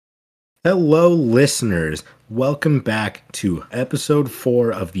Hello, listeners. Welcome back to episode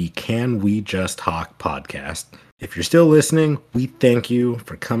 4 of the Can We Just Talk podcast. If you're still listening, we thank you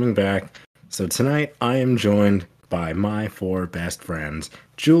for coming back. So tonight I am joined by my 4 best friends,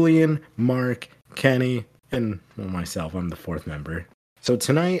 Julian, Mark, Kenny, and myself. I'm the 4th member. So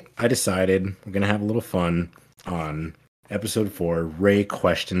tonight I decided we're going to have a little fun on episode 4, Ray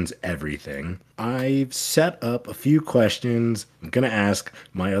Questions Everything. I've set up a few questions I'm going to ask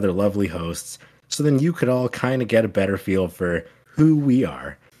my other lovely hosts, so then you could all kind of get a better feel for who we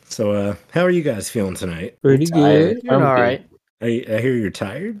are. So, how are you guys feeling tonight? Pretty good. I'm all right. I hear you're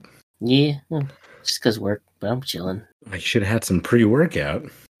tired? Yeah, just because work, but I'm chilling. I should have had some pre-workout.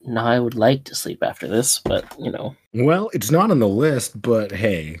 No, I would like to sleep after this, but Well, it's not on the list, but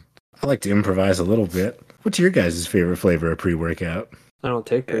hey, I like to improvise a little bit. What's your guys' favorite flavor of pre-workout? I don't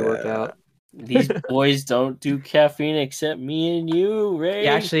take pre-workout. These boys don't do caffeine except me and you, Ray.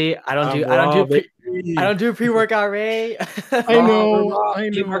 Yeah, actually, I don't do pre-workout, Ray. I know.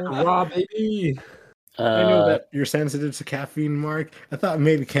 Raw baby. I know that you're sensitive to caffeine, Mark. I thought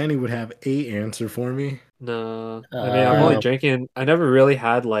maybe Kenny would have a answer for me. No, I mean I'm only drinking. I never really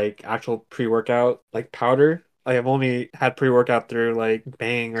had like actual pre-workout like powder. Like I've only had pre-workout through like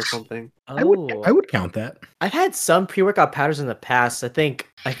Bang or something. I would count that. I've had some pre-workout powders in the past. I think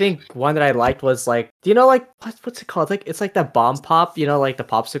one that I liked was like, do you know like what's it called? Like it's like that bomb pop, you know, like the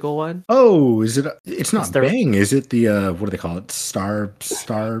popsicle one. Oh, is it? It's not Bang, is it? The what do they call it? Star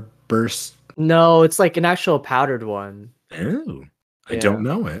Burst. No, it's like an actual powdered one. Oh, I don't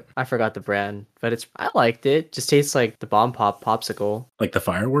know it. I forgot the brand, but I liked it. Just tastes like the bomb pop popsicle. Like the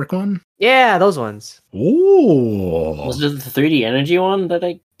firework one? Yeah, those ones. Ooh. Was it the 3D Energy one that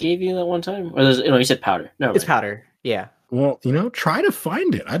I gave you that one time? Or you said powder. No, it's powder. Yeah. Well, try to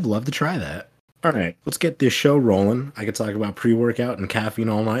find it. I'd love to try that. All right, let's get this show rolling. I could talk about pre-workout and caffeine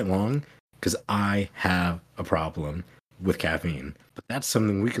all night long because I have a problem with caffeine. But that's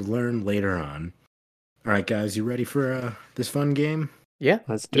something we could learn later on. All right, guys, you ready for this fun game? Yeah.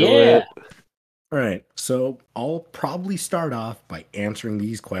 Let's do it. All right, so I'll probably start off by answering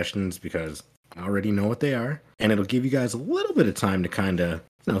these questions because I already know what they are, and it'll give you guys a little bit of time to kind of,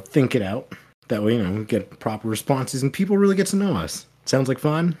 think it out. That way, we get proper responses and people really get to know us. Sounds like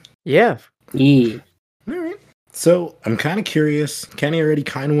fun? Yeah. Yeah. All right. So I'm kind of curious. Kenny already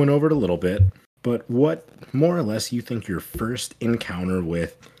kind of went over it a little bit, but what more or less you think your first encounter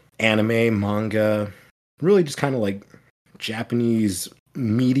with anime, manga, really just kind of like Japanese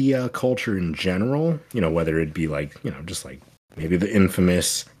media culture in general, whether it be like, just like maybe the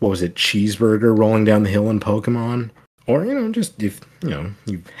infamous, cheeseburger rolling down the hill in Pokemon, or, just if,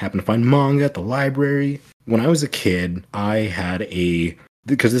 you happen to find manga at the library. When I was a kid, I had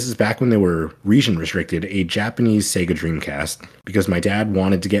because this is back when they were region restricted, a Japanese Sega Dreamcast, because my dad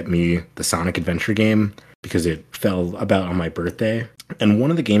wanted to get me the Sonic Adventure game because it fell about on my birthday. And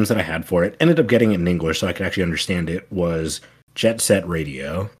one of the games that I had for it, ended up getting it in English so I could actually understand it, was Jet Set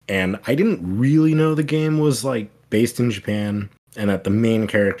Radio. And I didn't really know the game was like based in Japan and that the main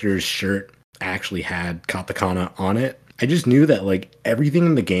character's shirt actually had katakana on it. I just knew that like everything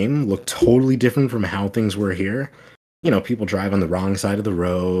in the game looked totally different from how things were here. People drive on the wrong side of the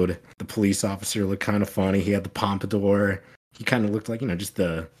road. The police officer looked kind of funny. He had the pompadour. He kind of looked like, just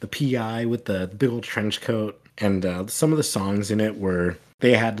the PI with the big old trench coat. And some of the songs in it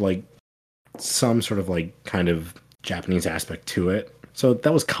they had like some sort of like kind of Japanese aspect to it. So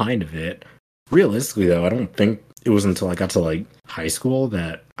that was kind of it. Realistically, though, I don't think it was until I got to like high school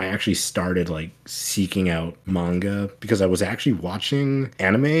that I actually started like seeking out manga because I was actually watching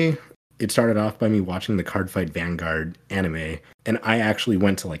anime. It started off by me watching the Cardfight Vanguard anime, and I actually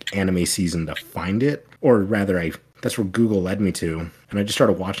went to like Anime Season to find it, or rather that's where Google led me to, and I just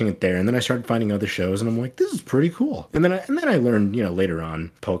started watching it there, and then I started finding other shows, and I'm like, this is pretty cool. And then I learned, later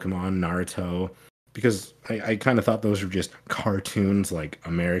on, Pokemon, Naruto, because I kind of thought those were just cartoons, like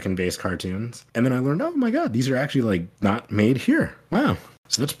American-based cartoons. And then I learned, oh my god, these are actually like not made here. Wow.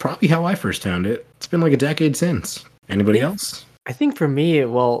 So that's probably how I first found it. It's been like a decade since. Anybody else? I think for me,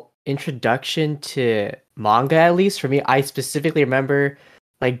 introduction to manga, at least for me, I specifically remember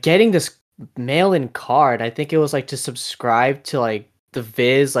like getting this mail-in card. I think it was like to subscribe to like the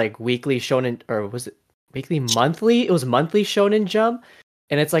Viz like weekly shonen, or was it weekly, monthly? It was monthly Shonen Jump,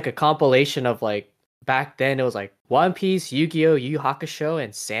 and it's like a compilation of like back then it was like One Piece, Yu-Gi-Oh, Yu Yu Hakusho,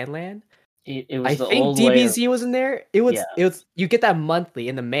 and Sandland. It was I the think old DBZ was in there. It was Yeah. you get that monthly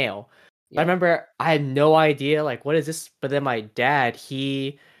in the mail. Yeah. I remember I had no idea like what is this, but then my dad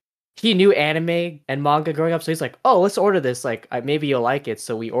he knew anime and manga growing up, so he's like, oh, let's order this, like maybe you'll like it.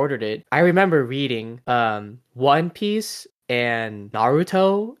 So we ordered it. I remember reading One Piece and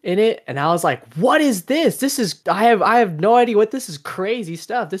Naruto in it, and I was like, "What is this? This is I have no idea what this is. Crazy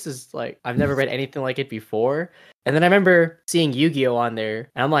stuff. This is like I've never read anything like it before." And then I remember seeing Yu-Gi-Oh on there,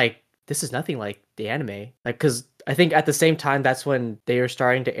 and I'm like, "This is nothing like the anime." Like, because I think at the same time that's when they were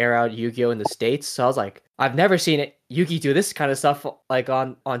starting to air out Yu-Gi-Oh in the States. So I was like, I've never seen it Yugi do this kind of stuff like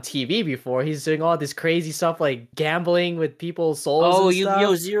on TV before. He's doing all this crazy stuff like gambling with people's souls Oh, and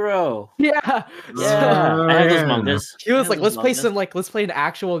Yu-Gi-Oh! stuff. Zero. Yeah. Yeah, I have those mangas. He was I like, have those let's play an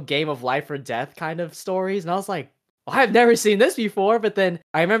actual game of life or death kind of stories. And I was like, I've never seen this before. But then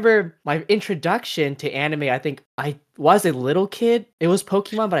I remember my introduction to anime, I think I was a little kid. It was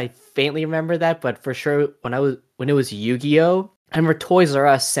Pokemon, but I faintly remember that. But for sure, when it was Yu-Gi-Oh! I remember Toys R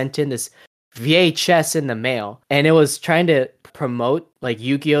Us sent in this VHS in the mail, and it was trying to promote like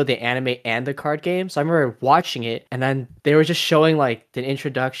Yu-Gi-Oh! The anime and the card game. So I remember watching it, and then they were just showing like the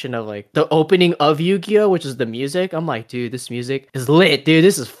introduction of like the opening of Yu-Gi-Oh!, which is the music. I'm like, dude, this music is lit, dude.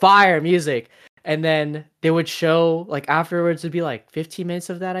 This is fire music. And then they would show like afterwards it'd be like 15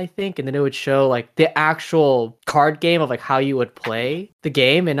 minutes of that, I think, and then it would show like the actual card game of like how you would play the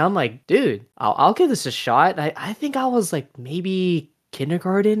game. And I'm like, dude, I'll give this a shot. I think I was like maybe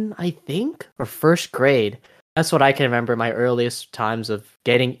kindergarten, I think, or first grade. That's what I can remember. My earliest times of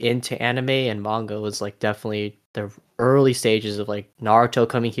getting into anime and manga was like definitely the early stages of like Naruto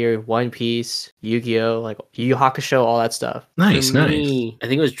coming here, One Piece, Yu-Gi-Oh, like Yu Yu Hakusho, all that stuff. Nice, For nice. me, I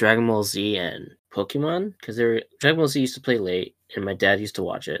think it was Dragon Ball Z and Pokemon, because Dragon Ball Z used to play late, and my dad used to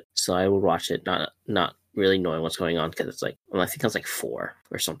watch it, so I would watch it, not really knowing what's going on, because it's like, well, I think I was like 4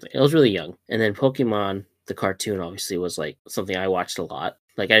 or something. I was really young. And then Pokemon, the cartoon, obviously was like something I watched a lot.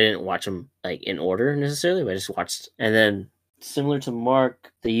 Like I didn't watch them like in order necessarily, but I just watched. And then similar to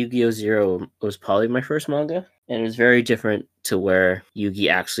Mark, the Yu-Gi-Oh! Zero was probably my first manga, and it was very different to where Yugi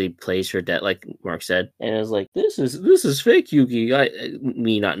actually plays her dead, like Mark said. And it was like, this is fake Yugi.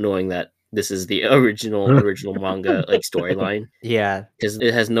 Me not knowing that this is the original manga like storyline. Yeah, because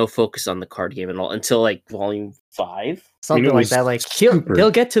it has no focus on the card game at all until like volume 5. something like that. Like super.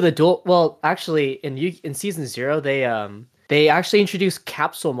 they'll get to the duel. Well, actually, in season 0, they actually introduced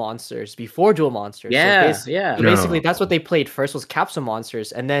capsule monsters before duel monsters. Yeah, so yeah. So basically, that's what they played first was capsule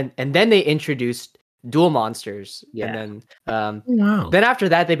monsters, and then they introduced duel monsters. Yeah. And then Wow. then after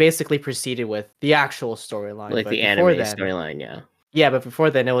that, they basically proceeded with the actual storyline, Like but the before anime then- storyline, yeah. Yeah, but before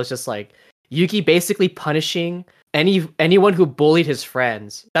then, it was just like Yugi basically punishing anyone who bullied his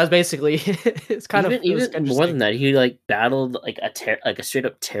friends. That was basically it's kind of even more than that. He like battled like a straight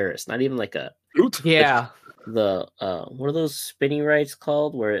up terrorist, not even like a Yeah, the what are those spinning rights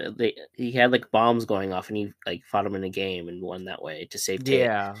called? Where he had like bombs going off, and he like fought him in a game and won that way to save Taya.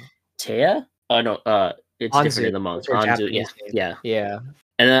 yeah. Taya? Oh no, it's Anzu. different in the manga. Those are Anzu, yeah, Japanese names. yeah. Yeah.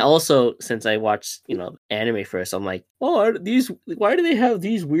 And then also, since I watched, anime first, I'm like, why do they have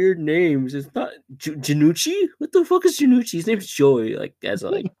these weird names? It's not Janucci? What the fuck is Janucci? His name's Joey. Like, as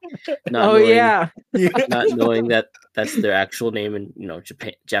like, not Oh knowing, yeah. not knowing that that's their actual name in,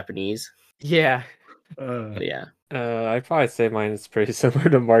 Japanese. Yeah. But yeah. I'd probably say mine is pretty similar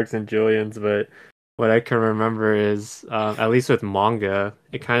to Mark's and Julian's, but what I can remember is, at least with manga,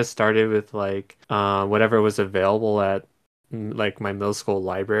 it kind of started with like whatever was available at like my middle school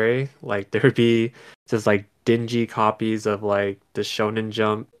library. Like there would be just like dingy copies of like the Shonen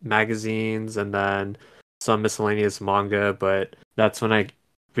Jump magazines and then some miscellaneous manga, but that's when I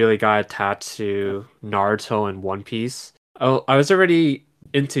really got attached to Naruto and One Piece. Oh, I was already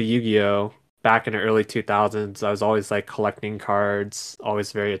into Yu-Gi-Oh! Back in the early 2000s. I was always like collecting cards,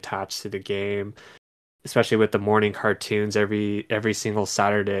 always very attached to the game, especially with the morning cartoons every single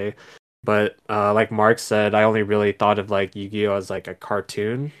Saturday. But like Mark said, I only really thought of like Yu-Gi-Oh! As like a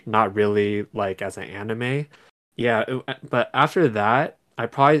cartoon, not really like as an anime. Yeah, but after that, I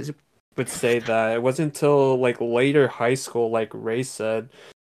probably would say that it wasn't until like later high school, like Ray said,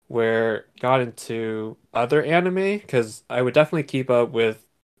 where I got into other anime, because I would definitely keep up with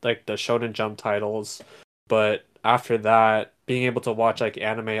like the Shonen Jump titles, but after that, being able to watch like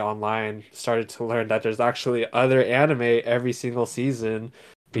anime online, started to learn that there's actually other anime every single season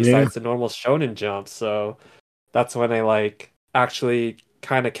besides the normal Shonen Jump. So that's when I like actually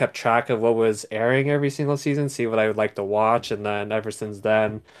kind of kept track of what was airing every single season, see what I would like to watch, and then ever since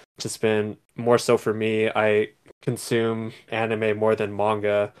then, just been more so for me. I consume anime more than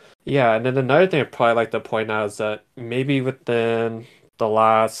manga. Yeah, and then another thing I'd probably like to point out is that maybe within the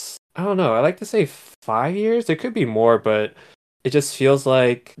last, I don't know, I like to say 5 years, it could be more, but it just feels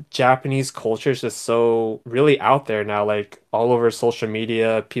like Japanese culture is just so really out there now, like all over social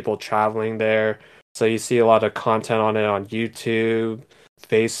media, people traveling there. So you see a lot of content on it on YouTube,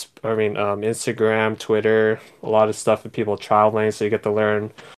 Instagram, Twitter, a lot of stuff with people traveling, so you get to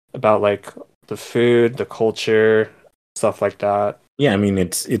learn about like the food, the culture, stuff like that. Yeah, I mean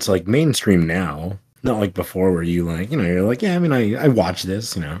it's like mainstream now. Not like before where you like, you're like, yeah, I mean I watch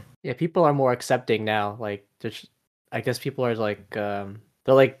this, Yeah, people are more accepting now. Like, I guess people are like, they're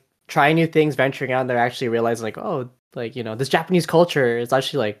like trying new things, venturing out, and they're actually realizing like, oh, like this Japanese culture is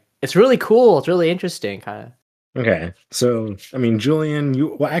actually like it's really cool. It's really interesting, kind of. Okay. So, I mean,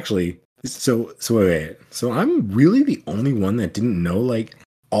 Julian, well actually, so wait. So I'm really the only one that didn't know like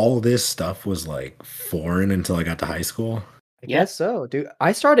all this stuff was like foreign until I got to high school. I Yeah. guess so, dude.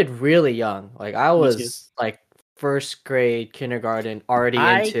 I started really young. Like I Me too. was like first grade, kindergarten, already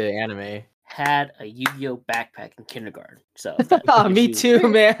I- into anime. Had a Yu-Gi-Oh backpack in kindergarten, so Me too,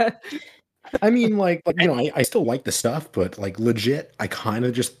 man. I mean, like I still like the stuff, but like legit, I kind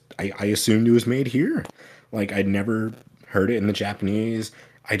of just I assumed it was made here. Like I'd never heard it in the Japanese.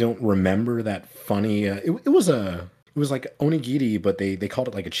 I don't remember that funny. It was like onigiri, but they called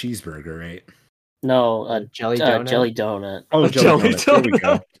it like a cheeseburger, right? No, Jelly donut. jelly donut. Oh, jelly donut. There we go.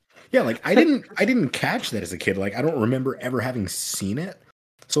 donut. Yeah, like I didn't catch that as a kid. Like I don't remember ever having seen it.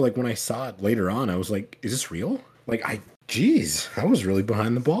 So like when I saw it later on, I was like, is this real? Like geez, I was really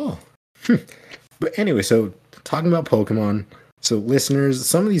behind the ball. But anyway, so talking about Pokemon, so listeners,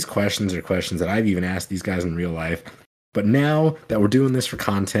 some of these questions are questions that I've even asked these guys in real life. But now that we're doing this for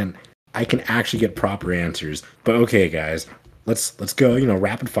content, I can actually get proper answers. But okay, guys, let's go,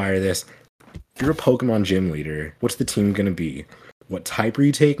 rapid fire this. If you're a Pokemon gym leader, what's the team gonna be? What type are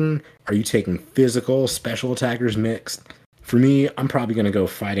you taking? Are you taking physical, special attackers mixed? For me, I'm probably gonna go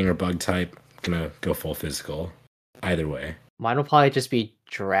fighting or bug type. Gonna go full physical. Either way. Mine will probably just be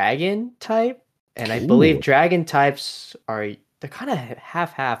dragon type, and I Ooh. believe dragon types they're kind of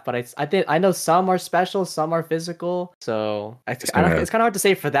half, but I know some are special, some are physical. So it's kind of hard to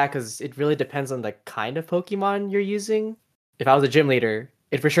say for that because it really depends on the kind of Pokemon you're using. If I was a gym leader,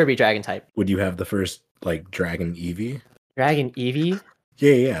 it'd for sure be dragon type. Would you have the first like Dragon Eevee? Dragon Eevee?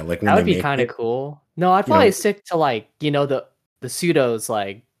 Yeah. Like when That would they be make kind of it. cool. No, I'd probably stick to like the pseudos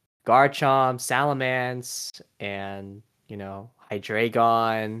like Garchomp, Salamence, and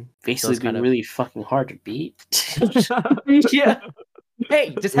Hydreigon. Basically, been really fucking hard to beat. Yeah.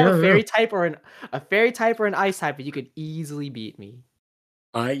 Hey, just have Yeah, a fairy type or an ice type, and you could easily beat me.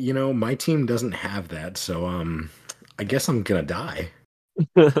 My team doesn't have that, so I guess I'm gonna die.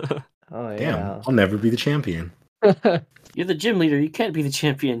 Oh Damn, yeah. I'll never be the champion. You're the gym leader. You can't be the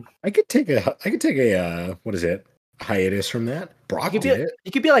champion. I could take a what is it? Hiatus from that. Brock did it.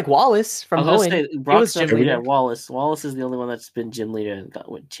 You could be like Wallace from I was gonna Hoenn. say Brock's gym gym leader. leader. Wallace. Wallace is the only one that's been gym leader and got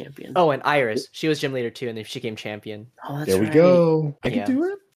win champion. Oh, and Iris. She was gym leader too, and then she became champion. Oh, that's There we right. go. I Yeah. could do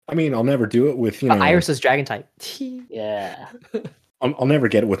it. I mean, I'll never do it with But Iris is dragon type. Yeah. I'll never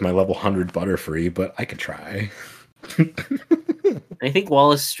get it with my level 100 Butterfree, but I could try. I think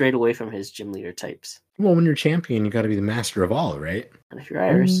Wallace strayed away from his gym leader types. Well, when you're champion, you got to be the master of all, right? And if you're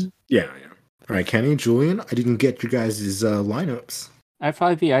Iris, Yeah. All right, Kenny, Julian, I didn't get you guys' lineups. I'd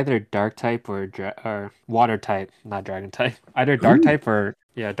probably be either dark type or water type, not dragon type. Either dark type or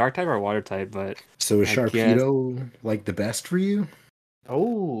water type. But So is Sharpedo like the best for you?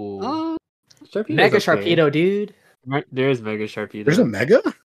 Oh, Sharpedo's Mega okay. Sharpedo, dude. There's Mega Sharpedo. There's a Mega?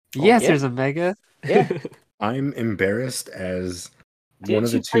 Yes, yeah. there's a Mega. Yeah. I'm embarrassed as did one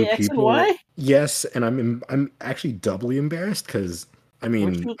of the you two play X and people. Y? Yes, and I'm actually doubly embarrassed because I Weren't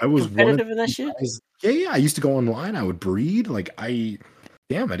mean you I was one of competitive in that the shit? guys- Yeah. I used to go online. I would breed. I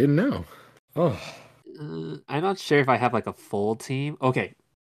didn't know. Oh, I'm not sure if I have like a full team. Okay,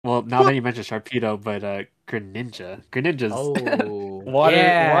 well now that you mentioned Sharpedo, but Greninja. Greninja's Oh, water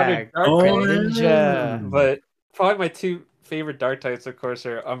yeah. dark Oh, type. Ninja. But probably my two favorite dark types, of course,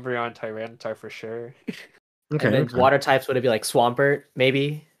 are Umbreon and Tyranitar for sure. okay. And then water types would it be like Swampert,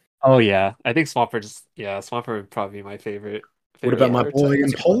 maybe? Oh yeah, I think Swampert would probably be my favorite. What about my water boy type.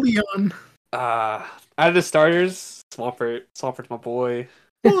 Empoleon? Out of the starters, Swampert's my boy.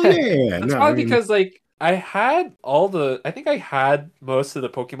 Oh yeah, That's no, probably because like I had I think I had most of the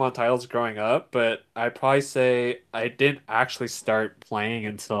Pokemon titles growing up, but I'd probably say I didn't actually start playing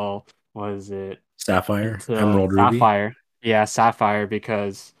until Sapphire, until Emerald, Ruby. Sapphire. Yeah, Sapphire,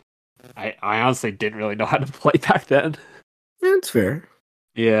 because I honestly didn't really know how to play back then. Yeah, it's fair.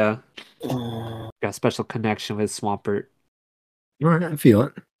 Yeah, got a special connection with Swampert. All right, I feel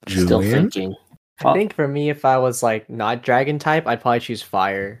it. Still Julian, thinking. I think for me, if I was like not dragon type, I'd probably choose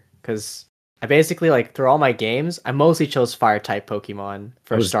fire because I basically like through all my games, I mostly chose fire type Pokemon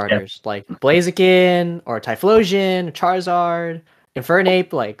for starters, like Blaziken or Typhlosion, or Charizard,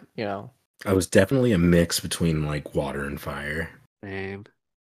 Infernape. I I was definitely a mix between like water and fire. Same.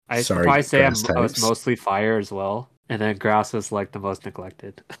 I should Sorry, probably say grass I was types. mostly fire as well, and then grass was like the most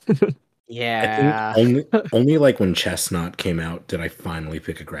neglected. I think Yeah. only like when Chestnut came out did I finally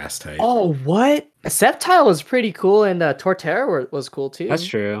pick a grass type. Oh, what? Sceptile was pretty cool, and Torterra was cool That's too.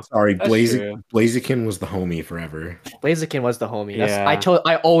 true. Sorry, That's true. Blaziken was the homie forever. Blaziken was the homie. Yeah.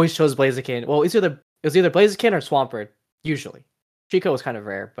 I always chose Blaziken. Well, it was either Blaziken or Swampert, usually. Trico was kind of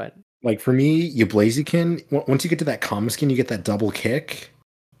rare, but Like for me, you Blaziken, once you get to that common skin, you get that double kick.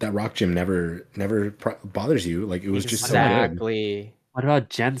 That rock gym never bothers you. Like it was just so good. exactly. What about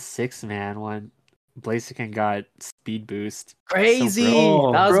Gen 6, man, when Blaziken got speed boost? Crazy.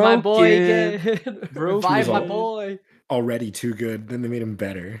 So That was my boy again. Revive my Broken. boy. Already too good. Then they made him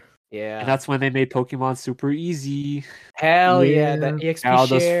better. Yeah. And that's when they made Pokemon super easy. Hell yeah. Yeah. That EXP Got all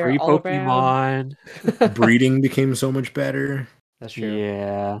those share free all around. Pokemon. Breeding became so much better. That's true.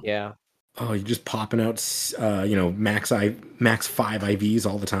 Yeah. Yeah. Oh, you're just popping out, max 5 IVs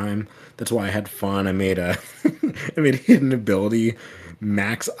all the time. That's why I had fun. I made a hidden ability,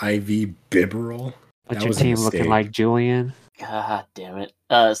 max IV Bibarel. What's your team looking like, Julian? God damn it.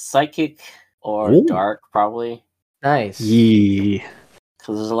 Psychic or Ooh. Dark, probably. Nice. Yeah.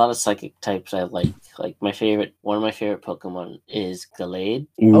 Because there's a lot of psychic types I like. Like one of my favorite Pokemon is Gallade.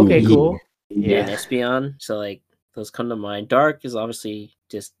 Okay, cool. And Yeah. Espeon. So like those come to mind. Dark is obviously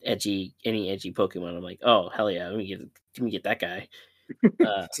just edgy, any edgy Pokemon. I'm like, oh hell yeah, let me get that guy.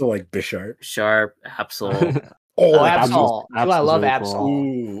 So like Bisharp. Sharp, Absol. Oh, Absol. Absol. Dude, I love Absol's Absol.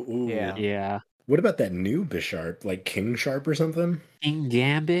 cool. Ooh. Yeah. Yeah. What about that new Bisharp, like King Sharp or something? King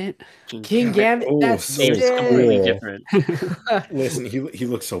Gambit. King Gambit. Oh, That's so Name's sick. completely cool. different. Listen, he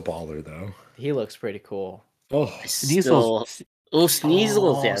looks so baller though. He looks pretty cool. Oh, Sneasel's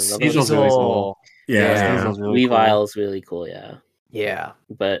Sneasels, yeah. Sneasel's really cool. yeah. Sneasel's really cool. Weavile's really cool, yeah. Yeah.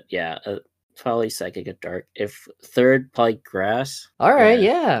 But yeah, probably Psychic or Dark. If third, probably Grass. All right.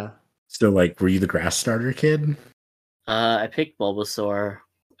 Yeah. So like, were you the grass starter kid? I picked Bulbasaur.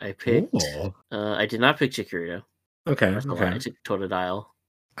 I picked. Cool. I did not pick Chikorita. Okay. That's a lie. I took Totodile.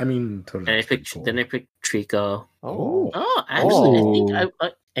 I mean, totally. And I picked. Then I picked Trico. Oh. Oh, actually, Oh.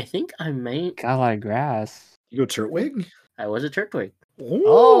 I think I might. Got like grass. You go Turtwig? I was a Turtwig.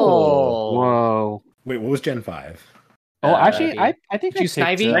 Oh. Whoa. Wait, what was Gen 5? Oh, actually, Snivy. I think Did you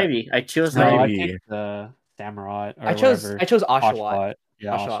I picked Snivy? Snivy. I chose No, I Snivy. picked Samurott or I chose whatever. Oshawott.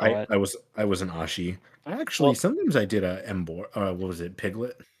 Yeah, Oshawott. Oshawott. I was an Ashi. Actually, Well- sometimes I did a Embor. What was it?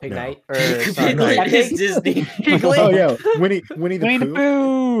 Piglet? Ignite No. or Piglet is Disney. Piglet. Oh yeah, Winnie the Winnie the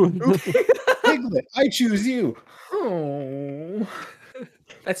Pooh. Pooh. Piglet, I choose you. Oh,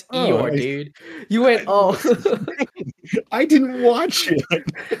 That's Oh, Eeyore, I- dude. You went. Oh. I didn't watch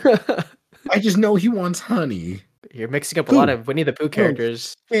it. I just know he wants honey. You're mixing up a lot of Winnie the Pooh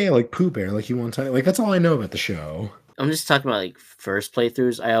characters. Yeah, like Pooh Bear, like he wants honey. Like that's all I know about the show. I'm just talking about like first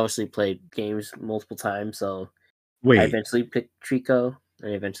playthroughs. I obviously played games multiple times, so I Wait, eventually picked Trico. I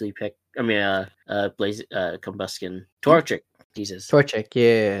eventually picked. Blaze, Combustion, Torchic. Jesus. Torchic,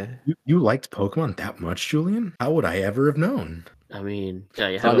 yeah. you liked Pokemon that much, Julian? How would I ever have known? I mean, yeah,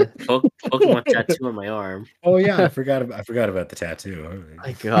 you have a Pokemon tattoo on my arm. Oh yeah, I forgot about the tattoo.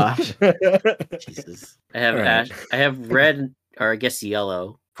 My gosh. Jesus. I have All right. I have red, or I guess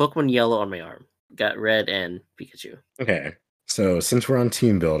yellow. Pokemon yellow on my arm. Got red and Pikachu. Okay, so since we're on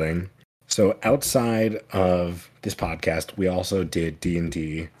team building, so outside of this podcast, we also did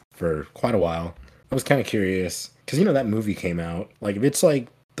D&D for quite a while. I was kind of curious because that movie came out. Like, if it's like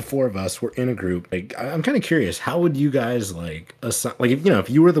the four of us were in a group, like I'm kind of curious, how would you guys like assign? Like, if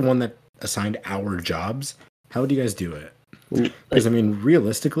you were the one that assigned our jobs, how would you guys do it? Because I mean,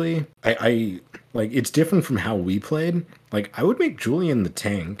 realistically, I like it's different from how we played. Like, I would make Julian the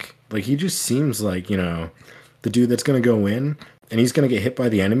tank. Like, he just seems like the dude that's gonna go in and he's gonna get hit by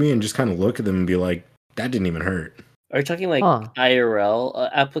the enemy and just kind of look at them and be like, that didn't even hurt. Are you talking like IRL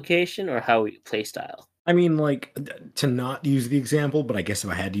application or how we play style? I mean, like, to not use the example, but I guess if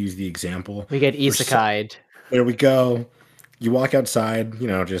I had to use the example, We get isekai'd. there we go. You walk outside,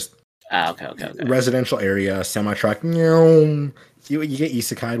 just Okay. residential area, semi truck. You get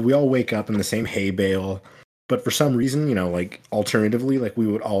isekai'd. We all wake up in the same hay bale, but for some reason, like alternatively, like we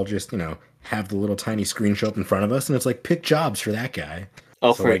would all just have the little tiny screen show up in front of us, and it's like pick jobs for that guy.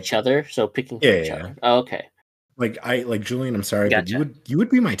 Oh, So, for like, each other. So picking for Yeah, each yeah. other. Oh, okay. Like Julian, I'm sorry, Gotcha. but you would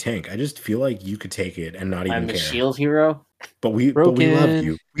be my tank. I just feel like you could take it and not even I'm the care. shield hero. But we love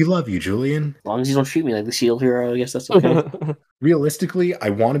you. We love you, Julian. As long as you don't treat me like the shield hero, I guess that's okay. Realistically, I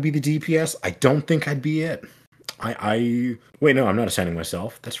want to be the DPS. I don't think I'd be it. I wait, no, I'm not assigning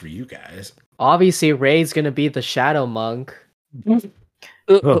myself. That's for you guys. Obviously, Ray's gonna be the Shadow Monk.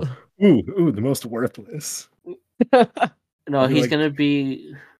 Oh, ooh, the most worthless. No, You're he's like- gonna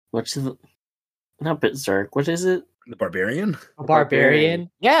be What's the not Berserk? What is it? The barbarian? A barbarian.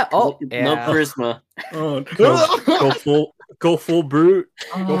 Yeah. Oh, No yeah. charisma. Oh, Go full brute.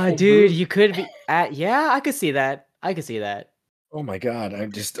 Go Oh, full dude, brute. you could be at. Yeah, I could see that. I could see that. oh my god! I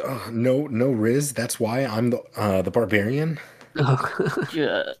just no Riz. That's why I'm the barbarian.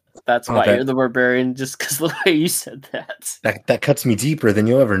 Yeah, that's Oh, why that you're the barbarian, just because the way you said that. that cuts me deeper than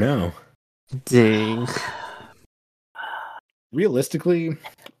you'll ever know. Dang. Realistically,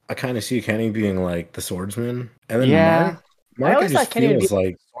 I kind of see Kenny being like the swordsman, and then Yeah. I Mark, I always thought just Kenny would be feels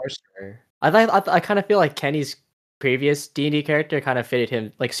like sorcerer. I kind of feel like Kenny's previous D&D character kind of fitted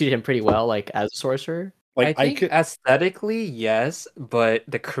him, like suited him pretty well, like as a sorcerer. I I think could. aesthetically, yes, but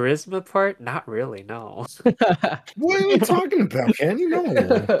the charisma part, not really. No. What are you talking about, Kenny? No,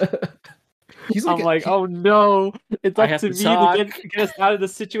 he's like I'm like, oh no, it's I up have to to me talk. to get us out of the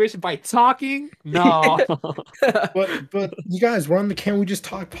situation by talking. No. but you guys, we're on the Can We Just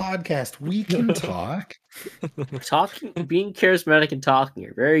Talk podcast. We can talk. Talking, being charismatic, and talking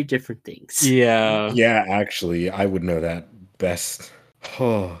are very different things. Yeah. Yeah, actually, I would know that best.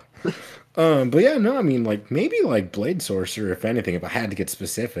 Oh. But yeah, no, I mean, like maybe like Blade Sorcerer, if anything, if I had to get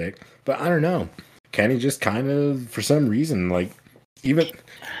specific. But I don't know. Kenny just kind of, for some reason, like even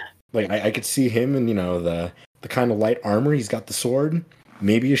like I could see him in the kind of light armor. He's got the sword,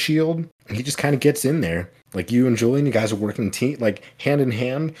 maybe a shield. He just kind of gets in there. Like you and Julian, you guys are working like hand in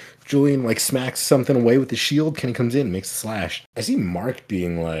hand. Julian like smacks something away with the shield. Kenny comes in, makes a slash. I see Mark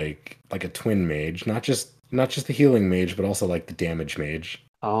being like a twin mage, not just the healing mage, but also like the damage mage.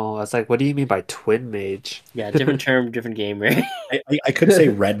 Oh, I was like, what do you mean by twin mage? Yeah, different term, different game, right? I could say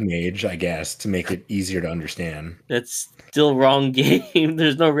red mage, I guess, to make it easier to understand. That's still wrong game.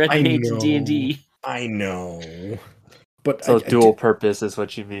 There's no red I mage in know. D&D. I know. But So I dual purpose is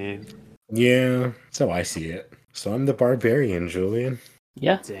what you mean. yeah, so I see it. So I'm the barbarian, Julian.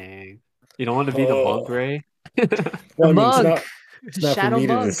 Yeah. Dang. You don't want to be the monk, Ray? Well, I mean, Monk. it's not for Shadow me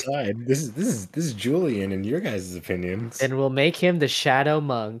to monk. decide. This is Julian and your guys' opinions. And we'll make him the shadow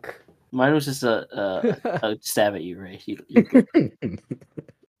monk. Mine was just a stab at you, Ray. You're good.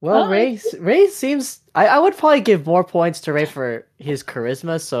 Well, Oh, Ray seems. I would probably give more points to Ray for his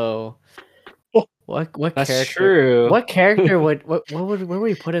charisma. So, what That's character? true. What character where would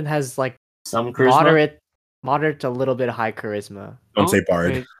we put in has like Some charisma. moderate to a little bit high charisma? Don't say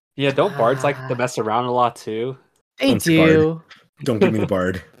bard. Wait. Yeah, don't bards like to mess around a lot too? They Don't say bard. do. Don't give me the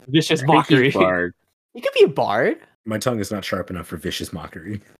bard. Vicious I think he's mockery. bard. You could be a bard. My tongue is not sharp enough for vicious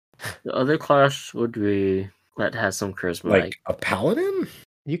mockery. The other class would be that has some charisma. Like a paladin?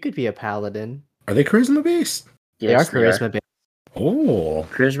 You could be a paladin. Are they charisma based? yes, they are charisma based. Oh.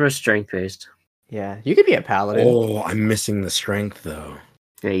 Charisma strength based. Yeah, you could be a paladin. Oh, I'm missing the strength though.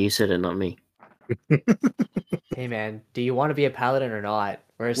 Yeah, you said it, not me. Hey man, do you want to be a paladin or not?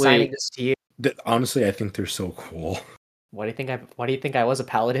 We're assigning Wait. this to you. Honestly, I think they're so cool. Why do you think I was a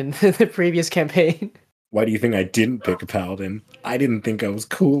paladin in the previous campaign? Why do you think I didn't pick a paladin? I didn't think I was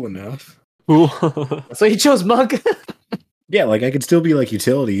cool enough. So you chose monk. Yeah, like I could still be like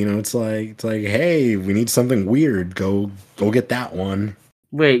utility, it's like hey, we need something weird. Go get that one.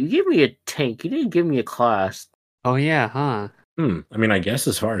 Wait, you gave me a tank. You didn't give me a class. Oh yeah, huh? I mean, I guess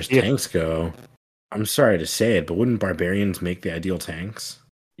as far as tanks go, I'm sorry to say it, but wouldn't barbarians make the ideal tanks?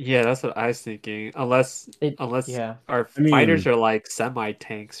 Yeah, that's what I was thinking. Unless yeah. our I mean- fighters are like semi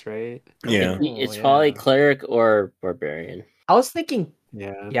tanks, right? Yeah. It's yeah. probably cleric or barbarian. I was thinking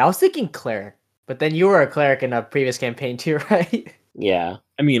Yeah. I was thinking cleric. But then you were a cleric in a previous campaign too, right? Yeah.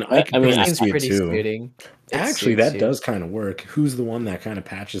 I mean, I could mean, kinda Seems see it pretty too. suiting. It Actually, suits that you. does kind of work. Who's the one that kind of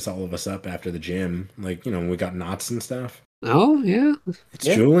patches all of us up after the gym? Like, when we got knots and stuff. Oh yeah. It's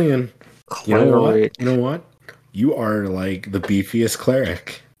Yeah. Julian. You know what? Cleric. You know what? You are like the beefiest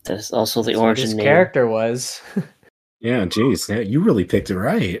cleric. That's also the That's what origin his name. character was. Yeah, geez, yeah, you really picked it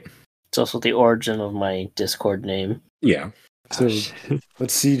right. It's also the origin of my Discord name. Yeah. So Oh, shit.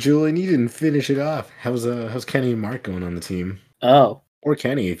 let's see, Julian. You didn't finish it off. How's Kenny and Mark going on the team? Oh, Or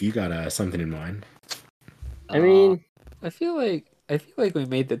Kenny, if you got something in mind. I mean, I feel like we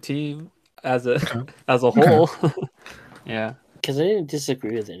made the team as a Okay. as a whole. Yeah. because I didn't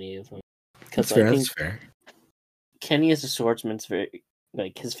disagree with any of them. That's Because fair. I think That's fair. Kenny as a swordsman's very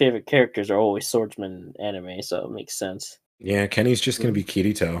like his favorite characters are always swordsmen in anime, so it makes sense. Yeah, Kenny's just gonna be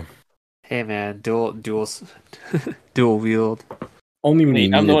Kirito. Hey man, dual dual wield. Only when you Wait,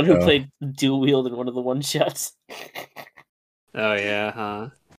 need I'm the it, one who though. played dual wield in one of the one shots. Oh yeah, huh?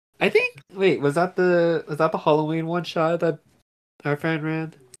 I think. Wait, was that the Halloween one shot that our friend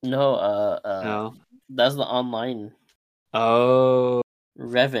ran? No, No. that's the online Oh.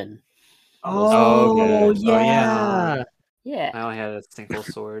 Revan. Oh, okay. Oh Oh, yeah. yeah. Yeah. I only had a single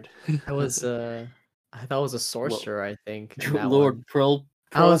sword. I was I thought it was a sorcerer, I think, in that Lord one. Pearl.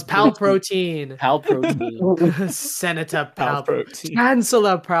 I was Pal Protein. Pal Protein. Senator Pal Pal protein.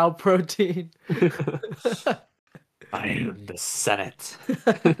 Chancellor Pal Protein. I am the Senate.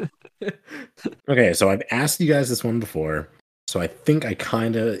 Okay, so I've asked you guys this one before. So I think I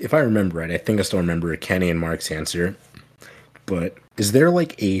kind of, if I remember right, I think I still remember Kenny and Mark's answer. But is there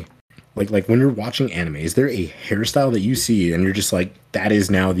like a, like when you're watching anime, is there a hairstyle that you see and you're just like, that is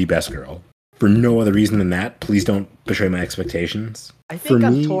now the best girl? For no other reason than that, please don't betray my expectations. I For think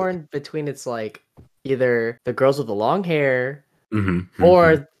I'm me, torn between it's like either the girls with the long hair mhm, mhm.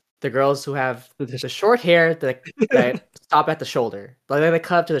 or the girls who have the short hair that stop at the shoulder. Like they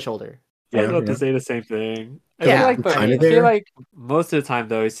cut up to the shoulder. I was Yeah, about yeah. to say the same thing. I Yeah, feel like, but I mean, I feel like most of the time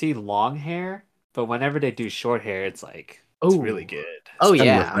though, I see long hair, but whenever they do short hair, it's like it's really Ooh. good. Oh It's kind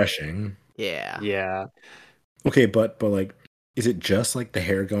of yeah. refreshing. Yeah. Yeah. Okay, but like, is it just like the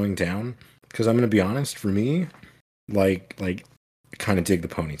hair going down? Because I'm gonna be honest, for me, like, kind of dig the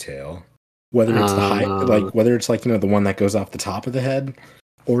ponytail. Whether it's the high, like whether it's like the one that goes off the top of the head,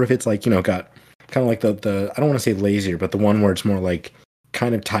 or if it's like got kind of like the I don't want to say lazier, but the one where it's more like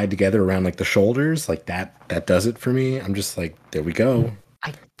kind of tied together around like the shoulders, like that does it for me. I'm just like, there we go.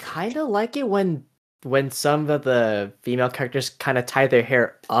 I kind of like it when some of the female characters kind of tie their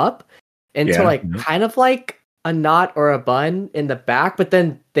hair up into Yeah, like yeah. kind of like a knot or a bun in the back, but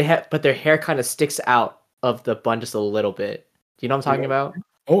then their hair kind of sticks out of the bun just a little bit. Do you know what I'm talking about?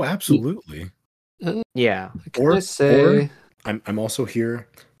 Oh, absolutely. Yeah. Can Or I say I'm also here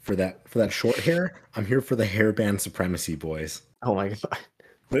for that short hair. I'm here for the hairband supremacy, boys. Oh my god.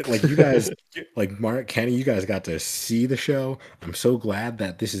 But like you guys, like Mark, Kenny, you guys got to see the show. I'm so glad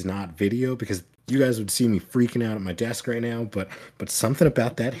that this is not video because you guys would see me freaking out at my desk right now. But something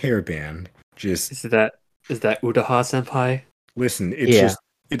about that hairband just is that Utaha senpai? listen. It's Yeah. just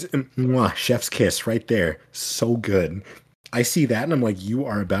it's mwah, chef's kiss right there. So good. I see that and I'm like, you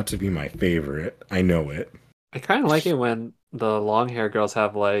are about to be my favorite. I know it. I kind of like it when the long hair girls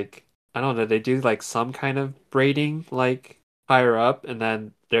have like I don't know, they do like some kind of braiding like higher up, and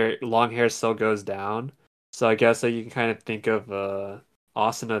then their long hair still goes down. So I guess that you can kind of think of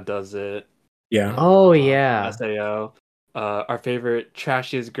Asuna does it. Yeah. Oh yeah. Sao. Our favorite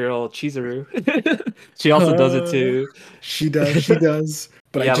trashiest girl, Chizuru. She also does it too. She does. She does.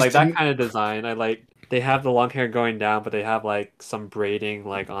 But I Yeah, just like that didn't. kind of design. I like they have the long hair going down, but they have like some braiding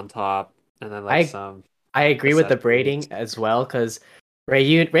like on top, and then like some I agree with the accessories. braiding as well because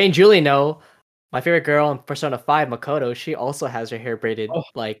Ray and Julie know my favorite girl in Persona 5, Makoto, she also has her hair braided Oh.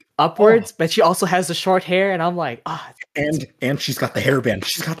 like upwards, but she also has the short hair, and I'm like, And she's got the hairband.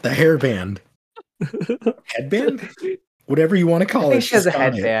 She's got the hairband. Headband? Whatever you want to I call think it. she has She's a got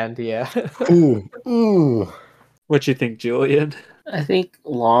it. headband, yeah. Ooh. Ooh. What you think, Julian? I think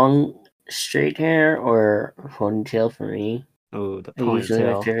long straight hair or ponytail for me. Oh, the Usually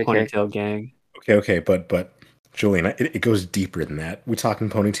my favorite character. ponytail gang. Okay, but Julian, it goes deeper than that. We're talking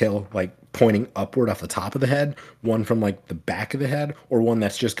ponytail like pointing upward off the top of the head, one from like the back of the head, or one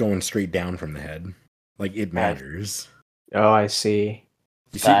that's just going straight down from the head. Like it matters. Oh, I see.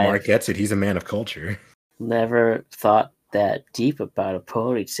 You see, Mark gets it. He's a man of culture. Never thought that deep about a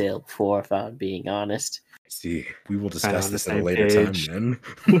ponytail before, if I'm being honest. See, we will discuss on this the at a same later page. time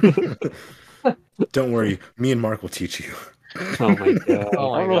then. Don't worry, me and Mark will teach you. Oh my god.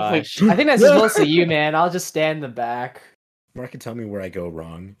 Oh I my don't know if gosh. I think that's just mostly you, man. I'll just stand in the back. Mark can tell me where I go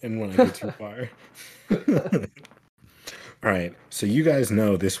wrong and when I go too far. All right, so you guys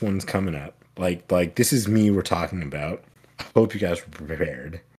know this one's coming up. Like this is me we're talking about. I hope you guys were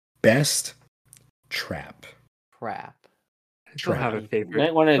prepared. Best trap. Crap. I don't have a You favorite.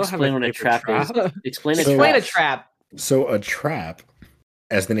 might want to don't have explain what a favorite trap is. Explain a So- Explain a trap. trap. So a trap,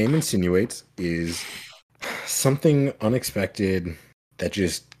 as the name insinuates, is something unexpected that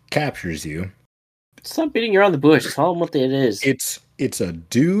just captures you. Stop beating around the bush. Tell them what it is. It's a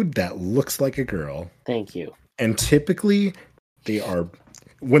dude that looks like a girl. Thank you. And typically, they are,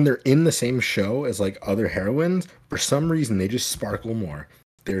 when they're in the same show as like other heroines, for some reason, they just sparkle more.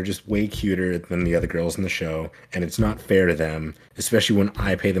 They're just way cuter than the other girls in the show, and it's not fair to them, especially when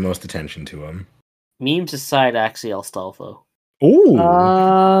I pay the most attention to them. Memes aside, Axial Stalfo. Ooh.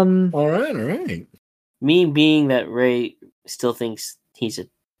 Um, All right. Meme being that Ray still thinks he's a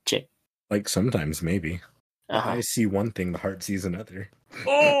chick. Like sometimes, maybe. Uh-huh. I see one thing, the heart sees another.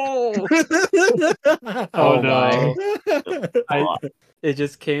 Oh, Oh no! Oh, It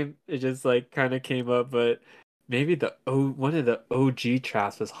just like kind of came up, but maybe one of the OG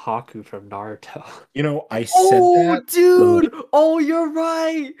traps was Haku from Naruto. You know, I said oh, that. dude! Oh, you're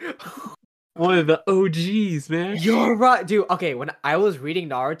right. One of the OGs, man. You're right, dude. Okay, when I was reading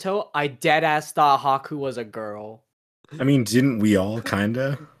Naruto, I dead ass thought Haku was a girl. I mean, didn't we all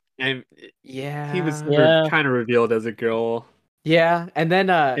kinda? And he was Yeah. Yeah. kind of revealed as a girl, Yeah, and then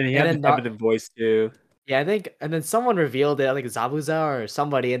and he had the feminine voice too. yeah, I think, and then someone revealed it, like Zabuza or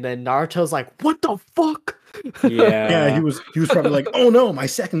somebody, and then Naruto's like, "What the fuck?" Yeah, Yeah, he was probably like, "Oh no, my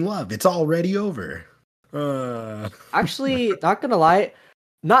second love, it's already over." Actually, not gonna lie,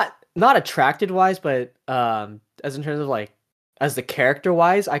 not attracted wise, but as in terms of like as the character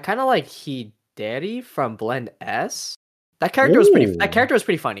wise, I kind of like Hideri from Blend S. That Ooh. character was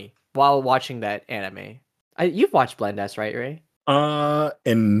pretty funny while watching that anime. You've watched Blend S, right, Ray?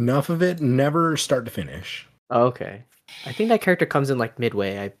 Enough of it, never start to finish. Oh, okay. I think that character comes in like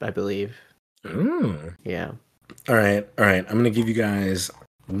midway, I believe. Mm. Yeah. All right. I'm gonna give you guys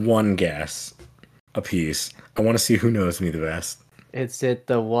one guess apiece. I want to see who knows me the best. Is it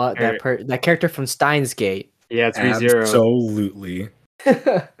the what Er, that character from Steins Gate? yeah, it's ReZero. Absolutely.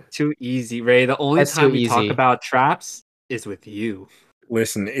 Too easy, Ray. The only That's time too we talk easy. about traps is with you.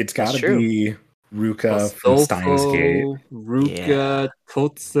 Listen, it's That's got to true. be Ruka from Steins Gate. Astolfo, Ruka, Yeah.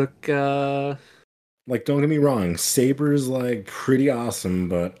 Totsuka. Like, don't get me wrong, Saber's like pretty awesome,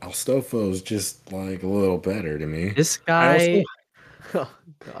 but Alstofo's just like a little better to me. This I also guy. Oh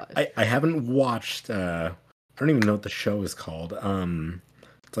god. I haven't watched I don't even know what the show is called.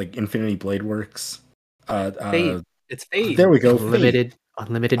 It's like Infinity Blade Works. Fate. It's Fate. There we go. Fate.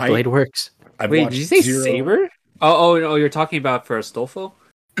 Unlimited I- Blade Works. I've Wait, watched did you say Zero. Saber? Oh, no, you're talking about for Astolfo?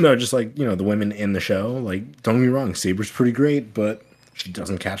 No, just like, the women in the show. Like, don't get me wrong, Saber's pretty great, but she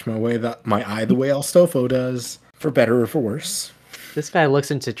doesn't catch my eye the way Alstofo does, for better or for worse. This guy looks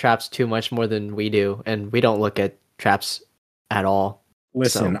into traps too much more than we do, and we don't look at traps at all.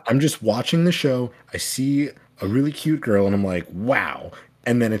 Listen, So- I'm just watching the show. I see a really cute girl, and I'm like, wow.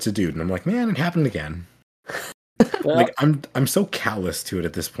 And then it's a dude, and I'm like, man, it happened again. Well, Like, I'm so callous to it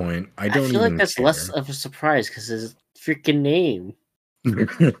at this point. I don't feel even like that's care. less of a surprise because his freaking name.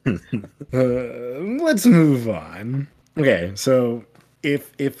 Let's move on. Okay, so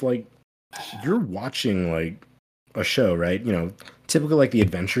if like you're watching like a show, right? Typical like the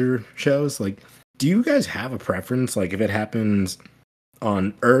adventure shows, like do you guys have a preference like if it happens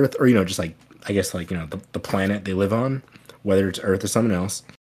on Earth or just like I guess like the planet they live on, whether it's Earth or someone else,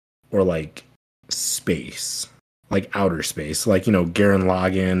 or like space, like outer space, like Garen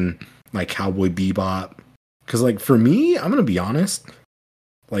Lagann, like Cowboy Bebop. Because like for me, I'm gonna be honest,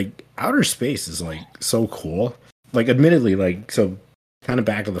 like outer space is like so cool. Like admittedly, like so kind of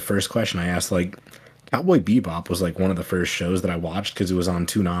back to the first question I asked, like Cowboy Bebop was like one of the first shows that I watched because it was on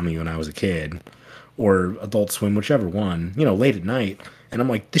Toonami when I was a kid, or Adult Swim, whichever one, late at night. And I'm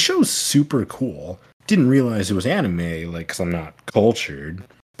like, the show's super cool. Didn't realize it was anime, like, because I'm not cultured.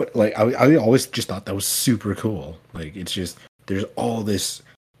 But like, I always just thought that was super cool. Like, it's just there's all this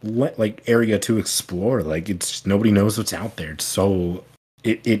like area to explore. Like, it's just, nobody knows what's out there. It's so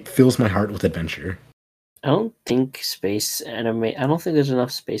it fills my heart with adventure. I don't think space anime. I don't think there's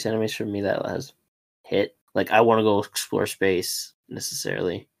enough space animes for me that has hit. Like I want to go explore space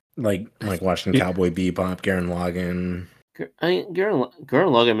necessarily. Like watching Cowboy Bebop, Garen Lagann. I mean, Gurren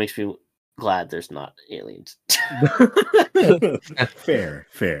Lagann makes me glad there's not aliens. Fair.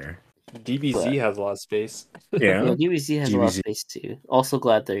 DBZ But- has a lot of space. Yeah. DBZ has a lot of DBZ. space too. Also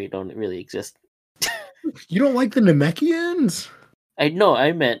glad they don't really exist. You don't like the Namekians? I know.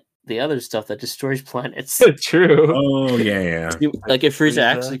 I meant the other stuff that destroys planets. True. Oh yeah. Like if Frieza Frieza.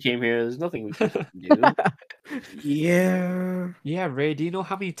 actually came here, there's nothing we can do. Yeah. Yeah, Ray, do you know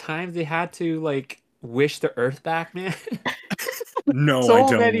how many times they had to like wish the Earth back, man? No, So I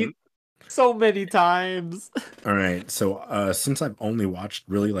don't. So many times. All right. So since I've only watched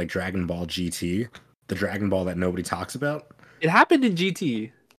really like Dragon Ball GT, the Dragon Ball that nobody talks about. It happened in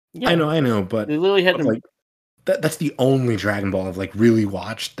GT. Yeah, I know, but they literally had to. like that's the only Dragon Ball I've like really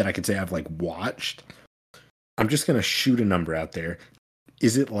watched that I could say I've like watched. I'm just gonna shoot a number out there.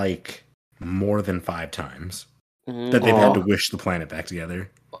 Is it like more than 5 times that they've had to wish the planet back together?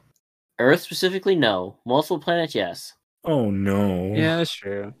 Earth specifically, no. Multiple planets, yes. Oh no. Yeah, that's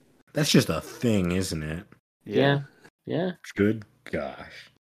true. That's just a thing, isn't it? Yeah. Good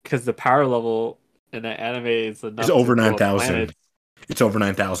gosh. Because the power level in that anime is enough It's over to blow 9,000. planets. It's over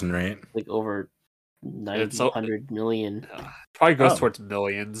 9,000, right? Like over It's so- 900 million. Probably goes Oh. towards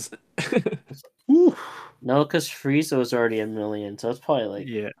millions. Woo. No, because Frieza was already a million, so it's probably like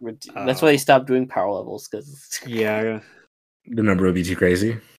Yeah. that's why they stopped doing power levels because Yeah. The number would be too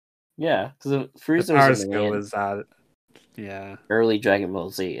crazy. yeah, because The Frieza power was a skill million. is that. Yeah. Early Dragon Ball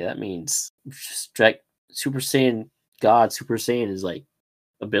Z. That means just Super Saiyan God. Super Saiyan is like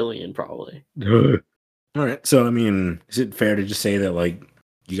a billion probably. All right. So, I mean, is it fair to just say that, like,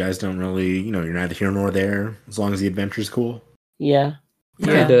 you guys don't really, you're neither here nor there as long as the adventure's cool? Yeah.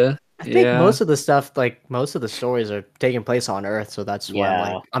 Yeah. Kinda. I think most of the stuff, like most of the stories, are taking place on Earth, so that's why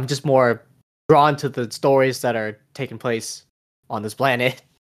Yeah. I'm just more drawn to the stories that are taking place on this planet.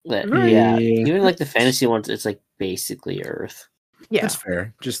 Yeah. Even like the fantasy ones, it's like basically Earth. Yeah, That's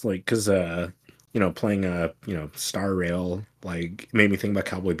fair. Just like, because, playing Star Rail, like, made me think about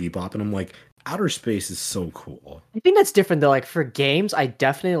Cowboy Bebop, and I'm like, outer space is so cool. I think that's different though. Like for games, I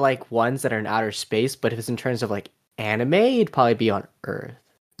definitely like ones that are in outer space, but if it's in terms of like anime, it'd probably be on Earth.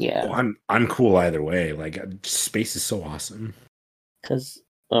 Yeah. Well, I'm cool either way. Like, space is so awesome. Because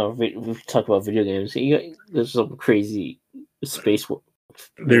we talk about video games. There's some crazy space.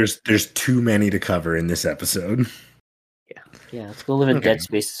 There's too many to cover in this episode. Yeah, let's go live in Dead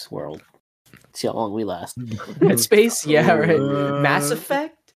Space world. See how long we last. Dead Space, yeah, right. Mass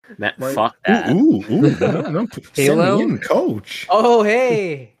Effect. Fuck that. Ooh, no. Send me in, coach. Oh,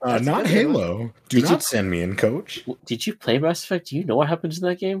 hey. Not Halo. Do not send me in, coach. Did you play Mass Effect? Do you know what happens in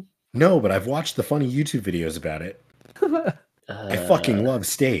that game? No, but I've watched the funny YouTube videos about it. I fucking love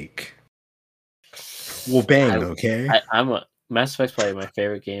steak. Well, bang, okay? Mass Effect's probably my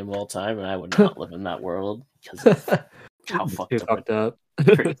favorite game of all time, and I would not live in that world because of how fucked up.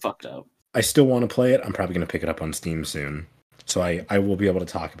 Pretty fucked up. I still want to play it. I'm probably going to pick it up on Steam soon. So I will be able to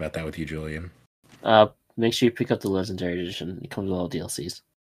talk about that with you, Julian. Make sure you pick up the Legendary Edition. It comes with all DLCs.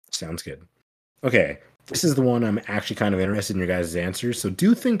 Sounds good. Okay, this is the one I'm actually kind of interested in your guys' answers, so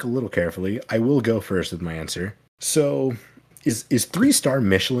do think a little carefully. I will go first with my answer. So, is 3-star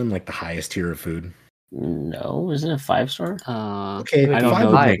Michelin like the highest tier of food? No, isn't it 5-star? Okay, I don't 5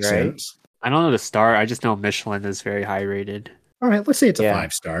 know. would make sense. I don't know the star. I just know Michelin is very high rated. All right, let's say it's a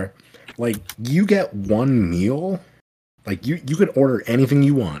 5-star. Like, you get one meal. Like, you could order anything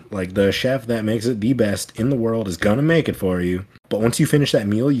you want. Like, the chef that makes it the best in the world is gonna make it for you. But once you finish that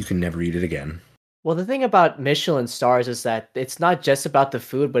meal, you can never eat it again. Well, the thing about Michelin stars is that it's not just about the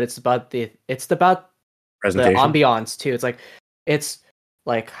food, but it's about the ambiance too. It's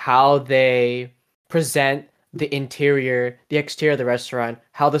like how they present the interior, the exterior of the restaurant,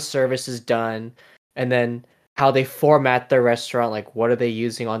 how the service is done, and then how they format their restaurant. Like, what are they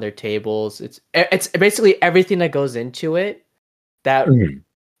using on their tables? It's basically everything that goes into it that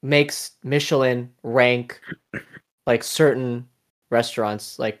makes Michelin rank like certain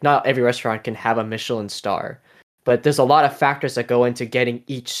restaurants. Like, not every restaurant can have a Michelin star, but there's a lot of factors that go into getting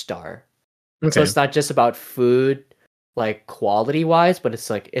each star. Okay. So it's not just about food, like quality wise, but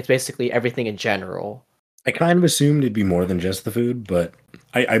it's basically everything in general. I kind of assumed it'd be more than just the food, but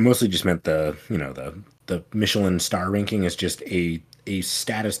I mostly just meant the Michelin star ranking is just a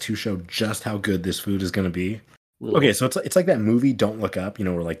status to show just how good this food is going to be. Okay, so it's like that movie Don't Look Up,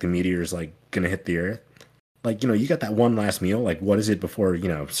 where like the meteor is like going to hit the earth. Like, you got that one last meal. Like, what is it before,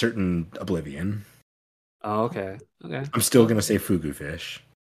 certain oblivion? Oh, okay. I'm still going to say fugu fish.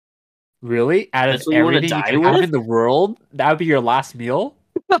 Really? Out of everything you can have in the world, that would be your last meal?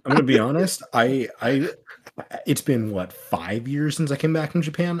 I'm going to be honest. It's been 5 years since I came back from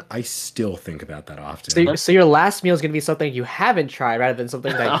Japan. I still think about that often. So your last meal is going to be something you haven't tried rather than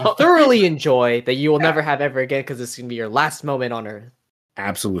something that you thoroughly enjoy that you will never have ever again because it's going to be your last moment on Earth.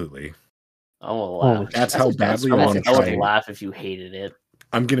 Absolutely. I won't laugh. That's how badly I want to try. I would laugh if you hated it.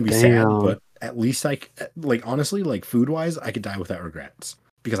 I'm going to be sad, but at least honestly, like food wise, I could die without regrets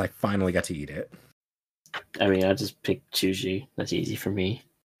because I finally got to eat it. I mean, I just pick sushi. That's easy for me.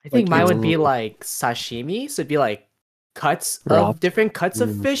 I think mine would be like sashimi, so it'd be like different cuts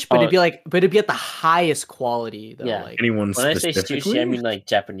of fish, but it'd be at the highest quality though. Yeah. Like, when I say sushi, I mean like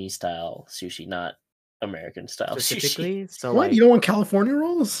Japanese style sushi, not American style specifically. Sushi. So what? You don't want California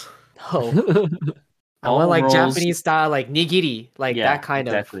rolls? No. I want like rolls. Japanese style, like nigiri, like that kind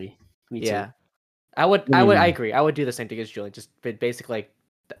of. Exactly. Me too. I agree. I would do the same thing as Julian. Just basically like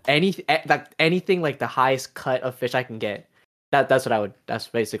anything like the highest cut of fish I can get. That's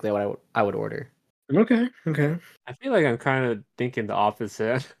basically what I would order. Okay. I feel like I'm kind of thinking the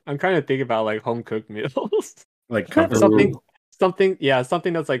opposite. I'm kind of thinking about like home cooked meals. Like something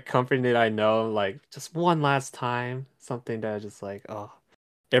that's like comforting that I know, like just one last time. Something that just like, oh,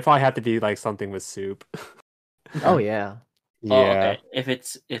 it probably have to be like something with soup. Oh yeah. Yeah. Oh, okay.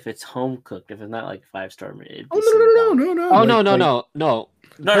 If it's home cooked, if it's not like 5-star, no. Oh no. No.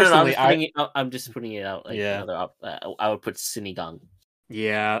 I'm just putting it out. Like, yeah. I would put sinigang.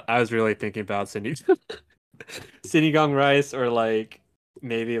 Yeah, I was really thinking about sinigang rice, or like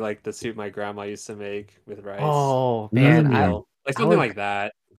maybe like the soup my grandma used to make with rice. Oh man, like something like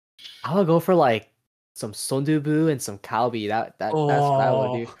that. I would go for like some sundubu and some kalbi. That's what I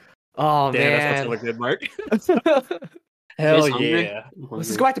would do. Oh Damn, that sounds man. hella good, Mark. You Hell guys hungry? yeah. I'm Let's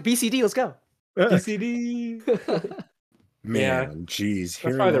hungry. go back to BCD. Let's go. DCD. Man, jeez, That's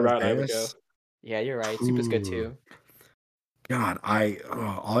hearing probably the all route I would go. this, Yeah, you're right. Soup is good too. God,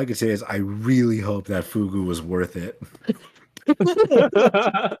 all I could say is I really hope that fugu was worth it.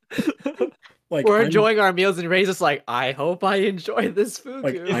 Like We're I'm, enjoying our meals, and Ray's just like, I hope I enjoy this fugu.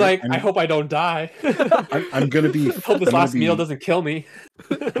 Like, He's I'm- like, I'm- I hope I don't die. I'm gonna be. Hope this I'm gonna last meal be- doesn't kill me.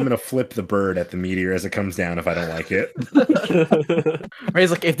 I'm gonna flip the bird at the meteor as it comes down if I don't like it.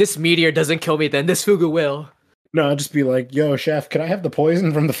 Ray's like, if this meteor doesn't kill me, then this fugu will. No, I'll just be like, "Yo, chef, can I have the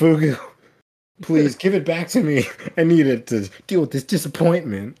poison from the fugu? Please give it back to me. I need it to deal with this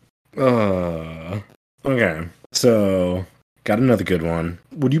disappointment." Okay. So, got another good one.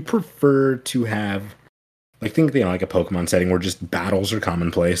 Would you prefer to have, like, think, like a Pokemon setting where just battles are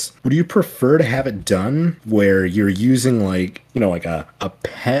commonplace? Would you prefer to have it done where you're using, like, like a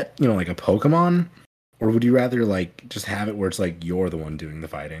pet, like a Pokemon? Or would you rather, like, just have it where it's like you're the one doing the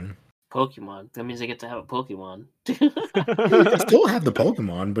fighting? Pokemon. That means I get to have a Pokemon. You still have the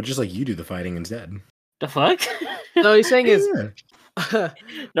Pokemon, but just like you do the fighting instead. The fuck? So he's saying is, Yeah.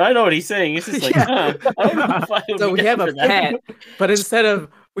 No, I know what he's saying. It's just like, Yeah. I don't know if I would so be we have down a for that. pet, but instead of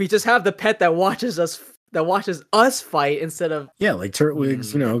we just have the pet that watches us fight instead of Yeah, like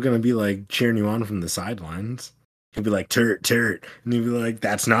Turtwig's, gonna be like cheering you on from the sidelines. He'll be like, "Turt, Turt," and he'll be like,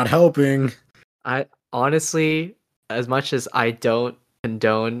 "That's not helping." I honestly, as much as I don't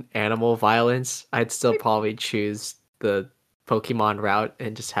condone animal violence, I'd still probably choose the Pokemon route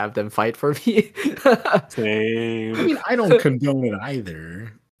and just have them fight for me. Same. I mean, I don't condone it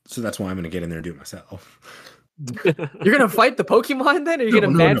either, so that's why I'm gonna get in there and do it myself. You're gonna fight the Pokemon then, or you're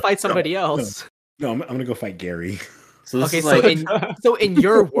gonna No, fight somebody else? No, I'm gonna go fight Gary. So this Okay, is so like, in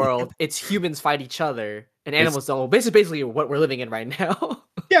your world, it's humans fight each other and animals don't. Basically, what we're living in right now.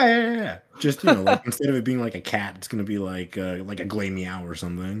 Yeah. Just like instead of it being like a cat, it's gonna be like a Glameow or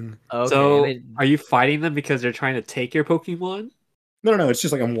something. Okay, So, and then- are you fighting them because they're trying to take your Pokemon? No. It's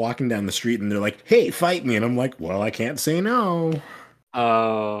just like I'm walking down the street and they're like, "Hey, fight me," and I'm like, "Well, I can't say no."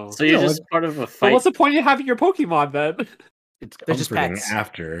 Oh. so you're No, just part of a But fight. what's the point of having your Pokemon then? It's They're just comforting pets.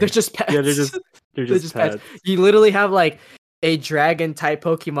 after. they're just pets. Yeah, they're just They're just pets. You literally have like a dragon type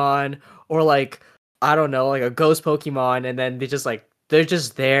Pokemon, or like I don't know, like a ghost Pokemon, and then they're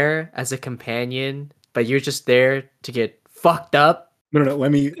just there as a companion, but you're just there to get fucked up. No.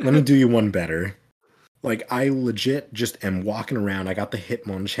 Let me do you one better. Like I legit just am walking around. I got the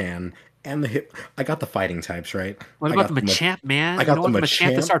Hitmonchan and I got the fighting types, right? What I about got the Machamp, man? I got you don't the want the Machamp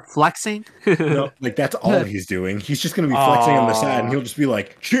to Machamp. start flexing? No, like that's all he's doing. He's just gonna be flexing on the side, and Aw. he'll just be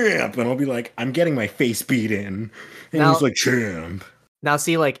like champ, and I'll be like, I'm getting my face beat in, and Now- he's like champ. Now,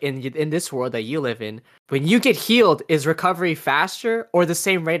 see, like in this world that you live in, when you get healed, is recovery faster or the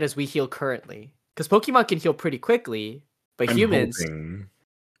same rate as we heal currently? Because Pokemon can heal pretty quickly, but I'm humans hoping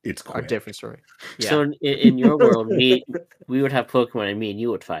it's are quick. different story. Yeah. So in your world, we would have Pokemon, and me and you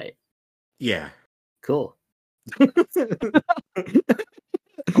would fight. Yeah. Cool.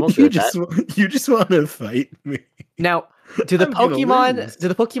 You just want to fight me. Now, do the I'm gonna lose.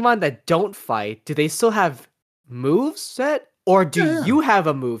 Pokemon that don't fight, do they still have moves set, or do Yeah. you have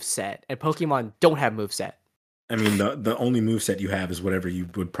a move set and Pokemon don't have move set? I mean, the only moveset you have is whatever you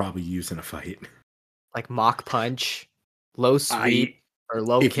would probably use in a fight. Like Mach Punch, Low Sweep, or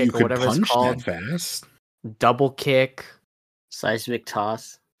Low If you Kick, or could whatever it's punch called, that fast, Double Kick, Seismic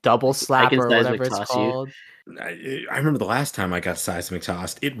toss. Double Slap, can or whatever seismic it's toss you. called. I remember the last time I got seismic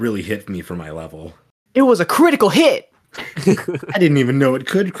tossed, it really hit me for my level. It was a critical hit. I didn't even know it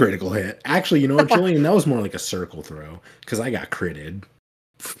could critical hit. Actually, you know what, Julian? That was more like a circle throw because I got critted.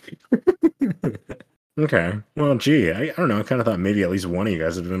 Okay. Well, gee, I don't know. I kind of thought maybe at least one of you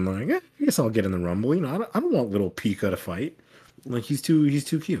guys have been like, I guess I'll get in the rumble. I don't want little Pika to fight. Like he's too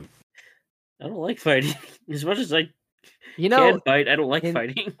cute. I don't like fighting. As much as I You know, can fight, I don't like in-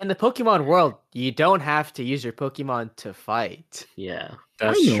 fighting. in the Pokemon world, you don't have to use your Pokemon to fight. Yeah.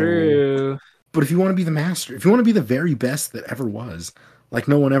 That's I know. true. But if you want to be the master, if you want to be the very best that ever was, like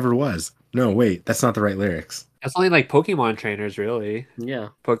no one ever was. No, wait, that's not the right lyrics. That's only like Pokemon trainers, really. Yeah.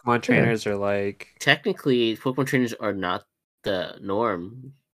 Pokemon trainers are like, Technically, Pokemon trainers are not the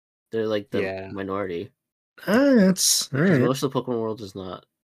norm. They're like the Yeah. minority. That's all 'Cause right. most of the Pokemon world is not.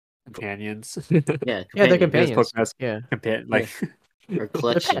 companions. Yeah. Yeah, they're companions. companions. Yeah, Like, Or they're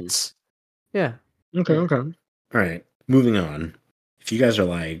collections. pets. Yeah. Okay. All right, moving on. If you guys are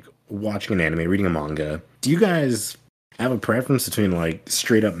like watching an anime, reading a manga, do you guys have a preference between like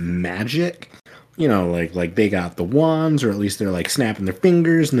straight up magic? You know, like they got the wands, or at least they're like snapping their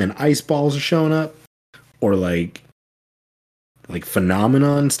fingers, and then ice balls are showing up. or like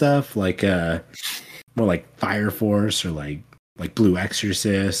phenomenon stuff, more like Fire Force or like Blue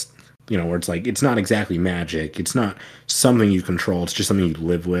Exorcist, where it's like it's not exactly magic, it's not something you control, it's just something you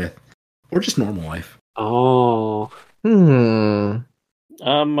live with, or just normal life. Oh.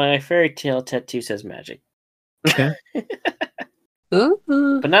 My fairy tale tattoo says magic. Okay.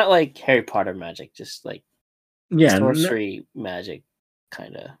 But not like Harry Potter magic, just like Yeah. sorcery magic,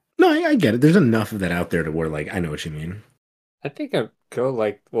 kind of. No, I get it. There's enough of that out there to where like I know what you mean. I think I'd go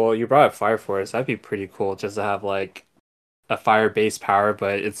like, well, you brought up Fire Force. That'd be pretty cool just to have like a fire-based power,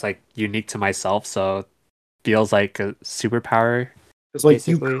 but it's like unique to myself, so feels like a superpower. It's like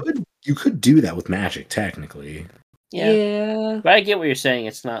basically. you could do that with magic technically. Yeah. But I get what you're saying.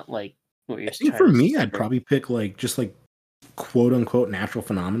 It's not like what you're I think trying for to me, I'd say. probably pick like just like quote unquote natural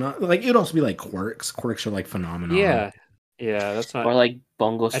phenomena. Like it'd also be like quirks. Quirks are like phenomena. Yeah, that's not. Or like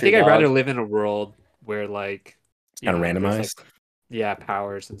Bungo Stray I think I'd Dog. rather live in a world where like It's kind of there's, randomized. like,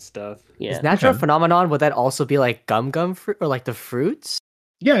 powers and stuff. Yeah. Is natural Okay. phenomenon, would that also be like gum fruit or like the fruits?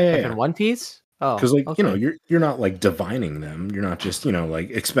 Yeah, Like in One Piece? Oh, Because like okay. you're not like divining them. You're not just like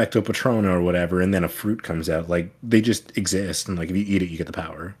expecto patrona or whatever, and then a fruit comes out. Like they just exist, and like if you eat it, you get the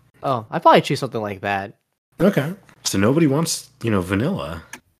power. Oh, I'd probably choose something like that. Okay. So nobody wants vanilla.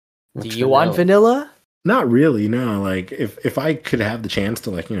 Do you want vanilla? Not really. No. Like if I could have the chance to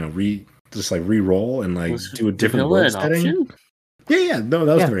like re-roll and like Was do a different vanilla world an setting. option? Yeah. No,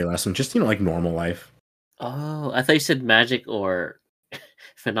 that was Yeah. the very last one. Just like normal life. Oh, I thought you said magic or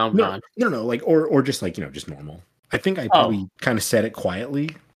phenomenon. No. Like or just like just normal. I think I probably kind of said it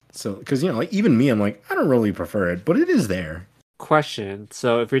quietly. So because like even me, I'm like I don't really prefer it, but it is there. Question.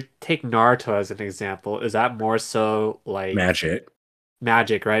 So if we take Naruto as an example, is that more so like magic,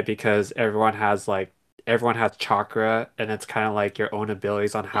 right? Because everyone has chakra, and it's kind of like your own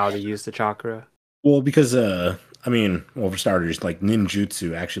abilities on how to use the chakra. Well, because for starters, like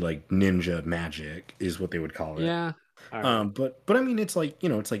ninjutsu, actually like ninja magic is what they would call it. Yeah. Right. But I mean, it's like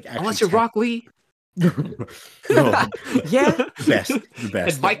it's like actually unless you're Rock Lee. No, Yeah. the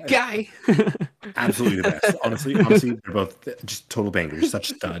best. And my guy. Absolutely the best. Honestly, they're both just total bangers, such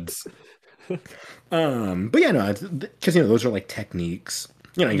studs. But yeah, no, because those are like techniques.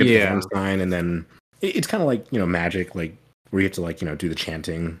 You get the horn sign, and then it's kind of like magic, like where you have to like do the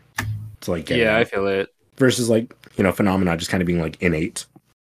chanting to like get it. I feel it. Versus like phenomena just kind of being like innate.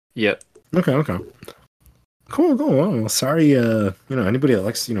 Yep. Okay. Cool. Well, sorry, anybody that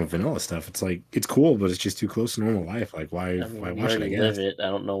likes vanilla stuff, it's like it's cool, but it's just too close to normal life. Like why should I live guess? it? I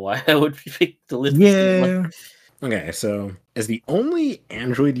don't know why I would pick to live. Yeah. Okay, so as the only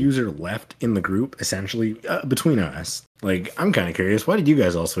Android user left in the group, essentially between us, like I'm kind of curious, why did you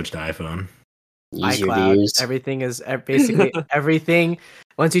guys all switch to iPhone? Easier to iCloud. use. Everything is basically everything.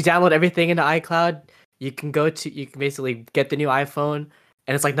 Once you download everything into iCloud, you can basically get the new iPhone,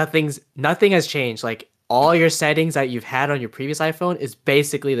 and it's like nothing has changed. Like all your settings that you've had on your previous iPhone is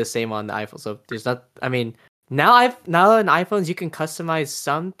basically the same on the iPhone. So there's not. I mean, now on iPhones you can customize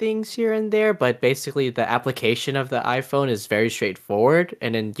some things here and there, but basically the application of the iPhone is very straightforward,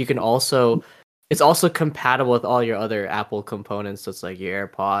 and then you can also. It's also compatible with all your other Apple components. So it's like your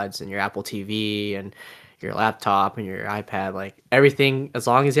AirPods and your Apple TV and your laptop and your iPad. Like everything, as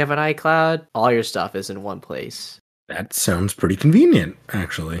long as you have an iCloud, all your stuff is in one place. That sounds pretty convenient,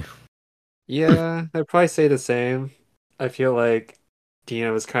 actually. Yeah, I'd probably say the same. I feel like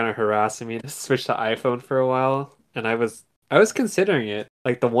Dina was kind of harassing me to switch to iPhone for a while, and I was considering it.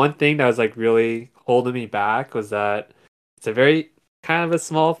 Like the one thing that was like really holding me back was that it's a very kind of a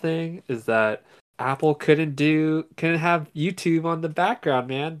small thing, is that Apple couldn't have YouTube on the background,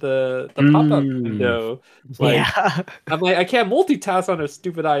 man. The pop-up window. Like Yeah. I'm like I can't multitask on a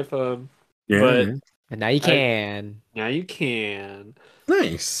stupid iPhone. Yeah. But And now you can. now you can.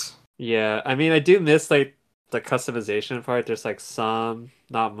 Nice. Yeah, I mean, I do miss like the customization part. There's like some,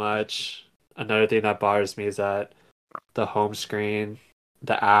 not much. Another thing that bothers me is that the home screen,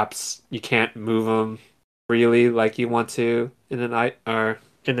 the apps, you can't move them freely like you want to in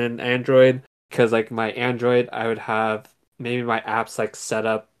an Android. Because like my Android, I would have maybe my apps like set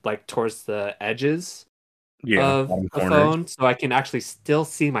up like towards the edges of bottom the corner. phone, so I can actually still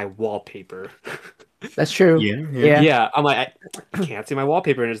see my wallpaper. That's true. Yeah. Yeah, I'm like, I can't see my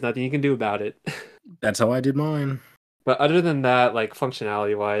wallpaper, and there's nothing you can do about it. That's how I did mine. But other than that, like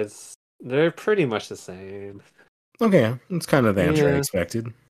functionality wise, they're pretty much the same. Okay, it's kind of the answer I Yeah.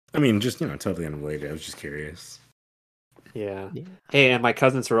 expected. I mean, just totally unrelated. I was just curious. Yeah. Hey, and my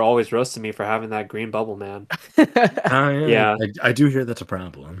cousins were always roasting me for having that green bubble, man. Yeah. I do hear that's a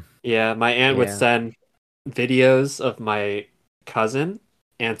problem. Yeah, my aunt would send videos of my cousin,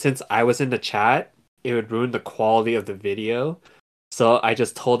 and since I was in the chat, it would ruin the quality of the video. So I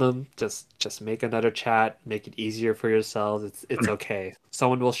just told him, just make another chat, make it easier for yourselves. It's okay.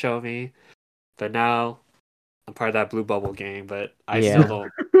 Someone will show me. But now I'm part of that blue bubble gang, but Yeah.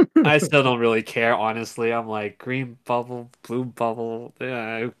 I still don't really care, honestly. I'm like green bubble, blue bubble.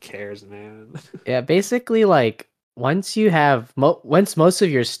 Yeah, who cares, man? Yeah, basically, like once you have once most of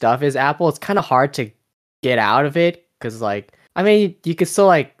your stuff is Apple, it's kind of hard to get out of it because, like, I mean, you could still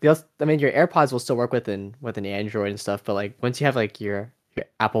like, I mean, your AirPods will still work with an Android and stuff, but like once you have like your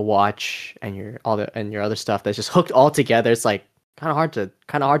Apple Watch and your other stuff that's just hooked all together, it's like kind of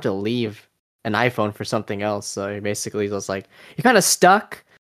hard to leave an iPhone for something else. So you're basically just like you're kind of stuck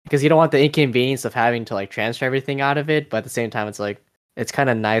because you don't want the inconvenience of having to like transfer everything out of it, but at the same time, it's like it's kind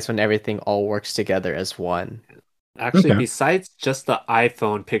of nice when everything all works together as one. Actually, Okay. besides just the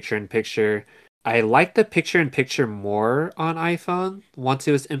iPhone picture in picture, I like the picture in picture more on iPhone once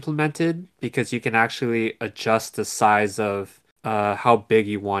it was implemented because you can actually adjust the size of how big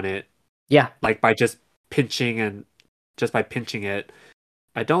you want it, Yeah, like by just by pinching it.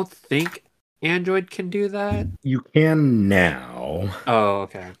 I don't think Android can do that. You can now. Oh,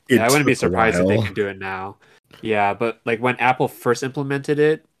 okay. Yeah, It I wouldn't be took a surprised if they while. can do it now. Yeah, but like when Apple first implemented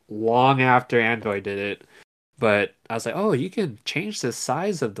it, long after Android did it, but I was like, oh, you can change the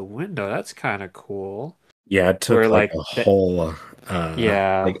size of the window. That's kind of cool. Yeah, it Where took like like a the whole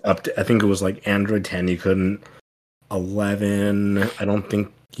yeah. like up to I think it was like Android 10 you couldn't. 11 I don't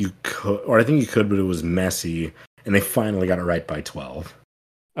think you could, or I think you could, but it was messy and they finally got it right by 12.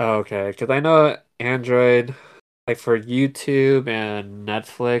 Oh, okay, because I know Android, like for YouTube and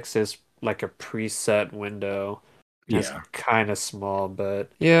Netflix, is like a preset window. And it's Yeah. kind of small, but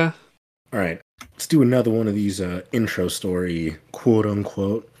yeah. All right. Let's do another one of these intro story quote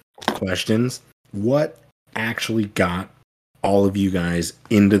unquote questions. What actually got all of you guys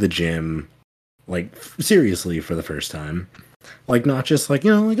into the gym, like seriously, for the first time? Like not just like,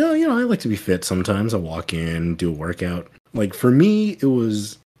 like, oh, I like to be fit sometimes. I walk in, do a workout. Like for me, it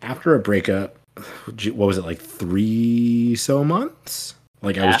was after a breakup. What was it, like 3 months?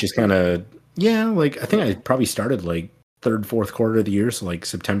 Like I was just kind After, of, yeah, like I think I yeah, probably started like third, fourth quarter of the year. So like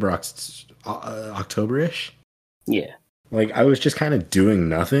September, October-ish. yeah, Like I was just kind of doing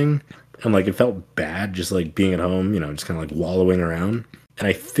nothing. And like it felt bad just like being at home, just kind of like wallowing around. And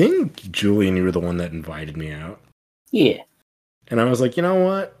I think Julian, you were the one that invited me out. yeah, And I was like, you know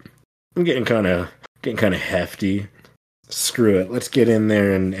what? I'm getting kind of hefty. Screw it. Let's get in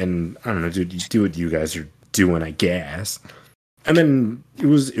there and I don't know, do what you guys are doing, I guess. And then it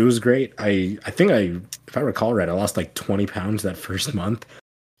was great. I think if I recall right, I lost like 20 pounds that first month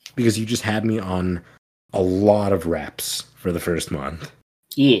because you just had me on a lot of reps for the first month.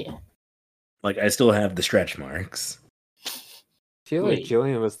 yeah. Like I still have the stretch marks. I feel like Wait.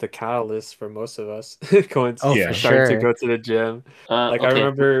 Julian was the catalyst for most of us going oh Yeah. for starting to sure. go to the gym. Like I Okay.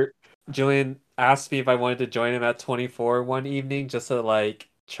 remember Julian asked me if I wanted to join him at 24 one evening just to like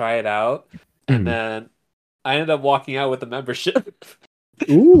try it out. And Mm. then I ended up walking out with a membership.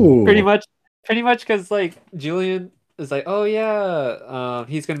 Pretty Ooh. much because like Julian is like, oh yeah,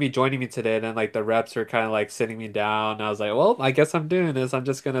 he's gonna be joining me today. And then like the reps were kind of like sitting me down. And I was like, well, I guess I'm doing this. I'm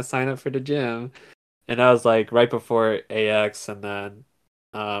just gonna sign up for the gym. And that was like right before AX, and then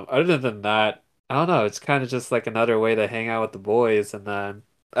other than that, I don't know. It's kind of just like another way to hang out with the boys, and then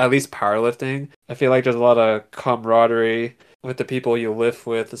at least powerlifting. I feel like there's a lot of camaraderie with the people you lift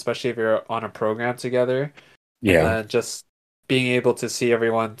with, especially if you're on a program together, and Yeah. then just being able to see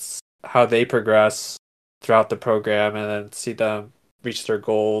everyone's how they progress throughout the program, and then see them reach their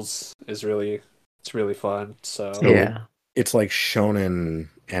goals is really fun. So So Yeah. it's like shonen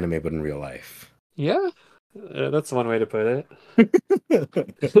anime but in real life. yeah, that's one way to put Yeah.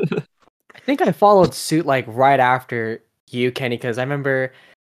 it. I think I followed suit like right after you, Kenny, because I remember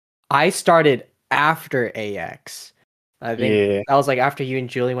I started after AX. I think Yeah. that was like after you and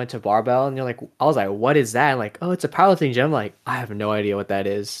Julie went to Barbell, and you're like, I was like, what is that? And like, oh, it's a powerlifting gym. I'm like, I have no idea what that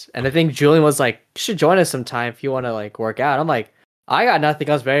is. And I think Julian was like, you should join us sometime if you want to like work out. I'm like, I got nothing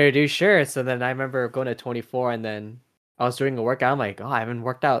else better to do, sure. So then I remember going to 24, and then I was doing a workout. I'm like, oh, I haven't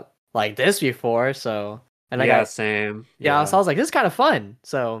worked out like this before. So, and I Yeah, got, same. yeah, so I Yeah. was like, this is kind of fun.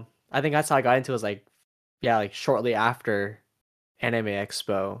 So I think that's how I got into it, was like, yeah, like shortly after Anime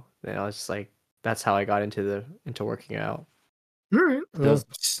Expo. Then I was just like, that's how I got into working out. All right. Well,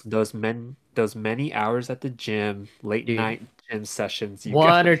 Those many hours at the gym, late Dude, night gym sessions you go.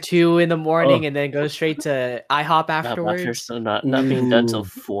 1 or 2 in the oh, morning and then go straight to IHOP After afterwards. so not being done till ooh,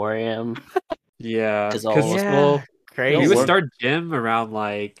 4 a.m. Yeah, because because all Yeah, well, we would work crazy. start gym around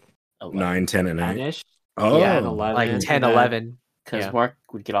like 11. 9, 10 at night. 10-ish, Yeah, 10, Oh, like 11, 10, and then 11. because Yeah. Mark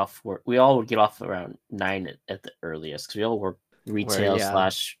would get off work. We all would get off around 9 at the earliest because we all work retail yeah.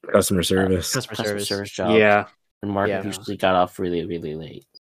 slash Customer service. customer service jobs. Yeah. And Mark Yeah. usually got off really, really late.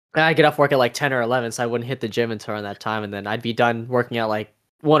 I get off work at like 10 or 11, so I wouldn't hit the gym until around that time, and then I'd be done working at like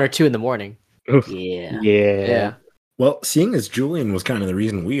 1 or 2 in the morning. Oof. Yeah. Yeah. Well, seeing as Julian was kind of the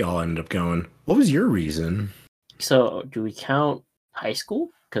reason we all ended up going, what was your reason? So, do we count high school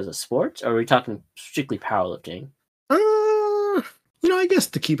because of sports, or are we talking strictly powerlifting? I guess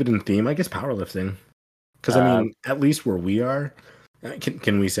to keep it in theme, I guess powerlifting. Because, I mean, at least where we are,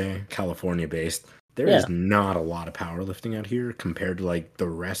 can we say California-based, there is not a lot of powerlifting out here compared to, like, the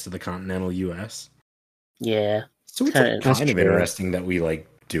rest of the continental U.S. Yeah. So it's kind of interesting that we, like,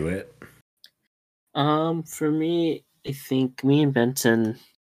 do it. For me, I think me and Benson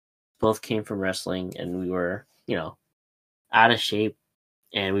both came from wrestling, and we were, out of shape,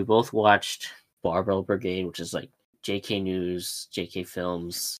 and we both watched Barbell Brigade, which is like JK News, JK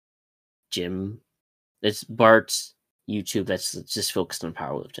Films, Gym. It's Bart's YouTube that's just focused on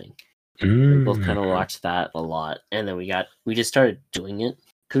powerlifting. We both kind of watched that a lot, and then we just started doing it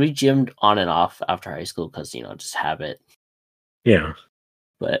because we gymmed on and off after high school because just habit. Yeah.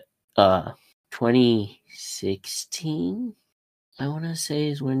 But 2016, I want to say,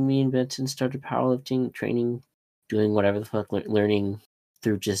 is when me and Benson started powerlifting, training, doing whatever the fuck, learning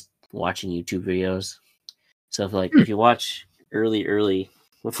through just watching YouTube videos. So if you watch early,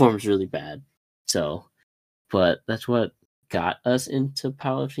 the form's really bad. So, but that's what got us into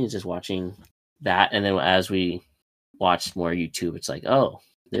powerlifting, is just watching that. And then as we watched more YouTube, it's like, oh,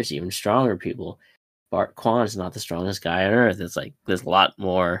 there's even stronger people. Bart Kwan is not the strongest guy on earth. It's like there's a lot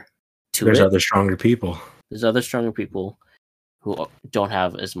more to There's it. other stronger people. There's other stronger people who don't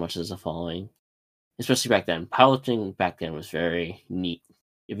have as much as a following, especially back then. Powerlifting back then was very neat.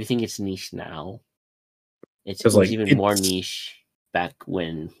 If you think it's niche now, it was even more niche back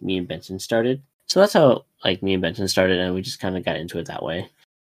when me and Benson started. So that's how me and Benson started, and we just kind of got into it that way,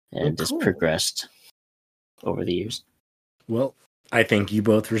 and just progressed over the years. Well, I thank you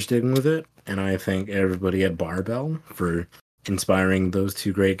both for sticking with it, and I thank everybody at Barbell for inspiring those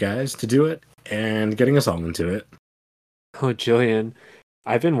two great guys to do it and getting us all into it. Oh, Julian,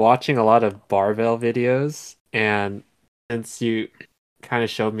 I've been watching a lot of barbell videos, and since you kind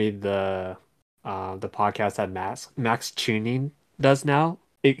of showed me the podcast that Max Tuning does now,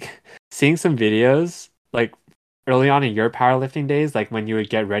 seeing some videos like early on in your powerlifting days, like when you would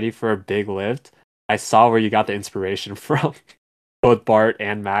get ready for a big lift, I saw where you got the inspiration from. Both Bart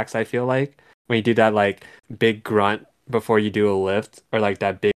and Max, I feel like when you do that like big grunt before you do a lift, or like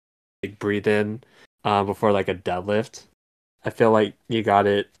that big breathe in before like a deadlift. I feel like you got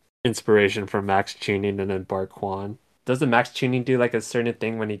inspiration from Max Tuning and then Bart Kwan. Doesn't Max Tuning do like a certain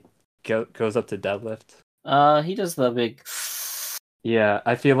thing when he goes up to deadlift? He does the big. Yeah,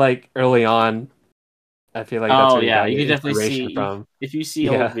 I feel like early on, that's where you could definitely see from. If you see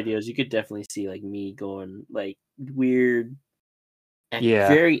old videos, you could definitely see like me going like weird,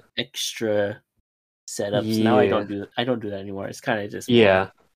 very extra setups. Now I don't do that anymore. It's kind of just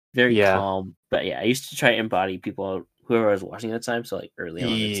very calm. But I used to try to embody people, whoever I was watching at the time. So like early on,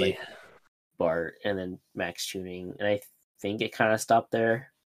 it's like Bart and then Max Tuning, and I think it kind of stopped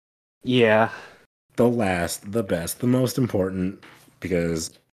there. Yeah, the last, the best, the most important,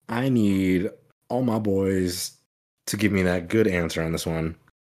 because I need all my boys to give me that good answer on this one.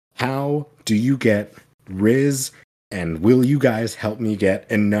 How do you get Riz, and will you guys help me get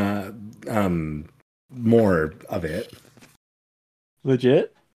more of it?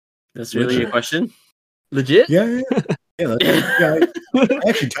 Legit? That's really a question? Legit? Yeah. I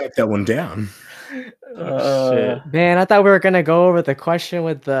actually typed that one down. Shit. Man, I thought we were gonna go over the question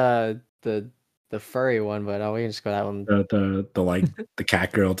with the furry one, but we can just go that one. The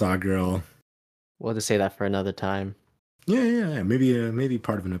cat girl, dog girl. We'll just say that for another time. Yeah. Maybe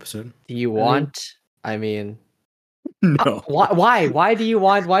part of an episode. Do you want? I mean, no. Why? Why do you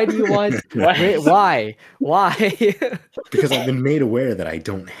want? Why? Because I've been made aware that I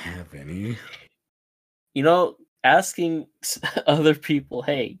don't have any. Asking other people,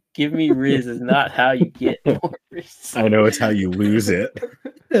 hey, give me Riz is not how you get more Riz. I know, it's how you lose it.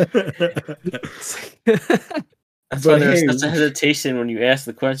 That's why there's such a hesitation when you ask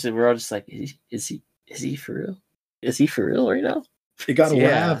the question. We're all just like, is he for real? Is he for real right now? It got a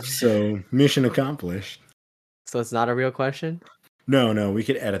laugh, so mission accomplished. So it's not a real question? No, we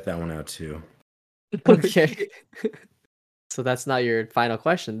could edit that one out too. Okay. So that's not your final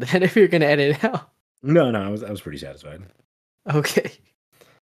question then, if you're gonna edit it out. No, I was pretty satisfied. Okay.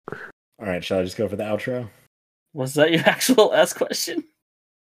 All right, shall I just go for the outro? Was that your actual last question?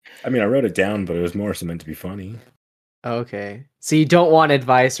 I mean, I wrote it down, but it was more so meant to be funny. Okay. So you don't want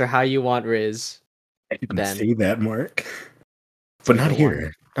advice or how you want Riz. I didn't Then. say that, Mark. But not don't here.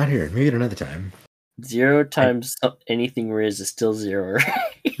 want Not here. Maybe at another time. 0 times anything Riz is still 0.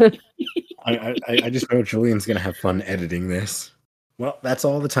 I just know Julian's going to have fun editing this. Well, that's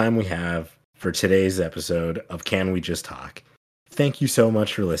all the time we have for today's episode of Can We Just Talk. Thank you so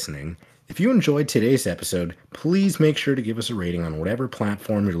much for listening. If you enjoyed today's episode, please make sure to give us a rating on whatever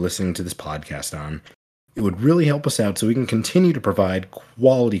platform you're listening to this podcast on. It would really help us out so we can continue to provide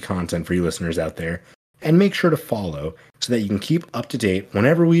quality content for you listeners out there. And make sure to follow so that you can keep up to date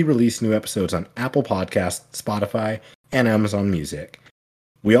whenever we release new episodes on Apple Podcasts, Spotify, and Amazon Music.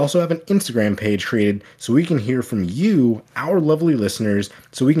 We also have an Instagram page created so we can hear from you, our lovely listeners,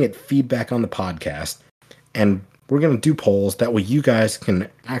 so we can get feedback on the podcast. And we're going to do polls. That way you guys can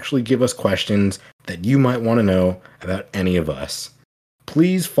actually give us questions that you might want to know about any of us.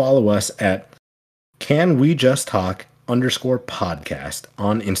 Please follow us at CanWeJustTalk_podcast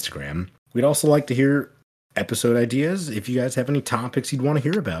on Instagram. We'd also like to hear episode ideas if you guys have any topics you'd want to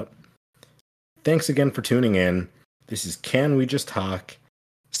hear about. Thanks again for tuning in. This is Can We Just Talk,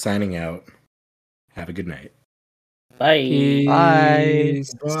 signing out. Have a good night. Bye. Bye.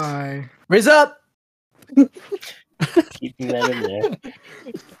 Bye. Riz up! Keeping that in there.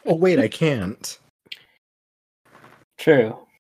 Oh, wait, I can't. True.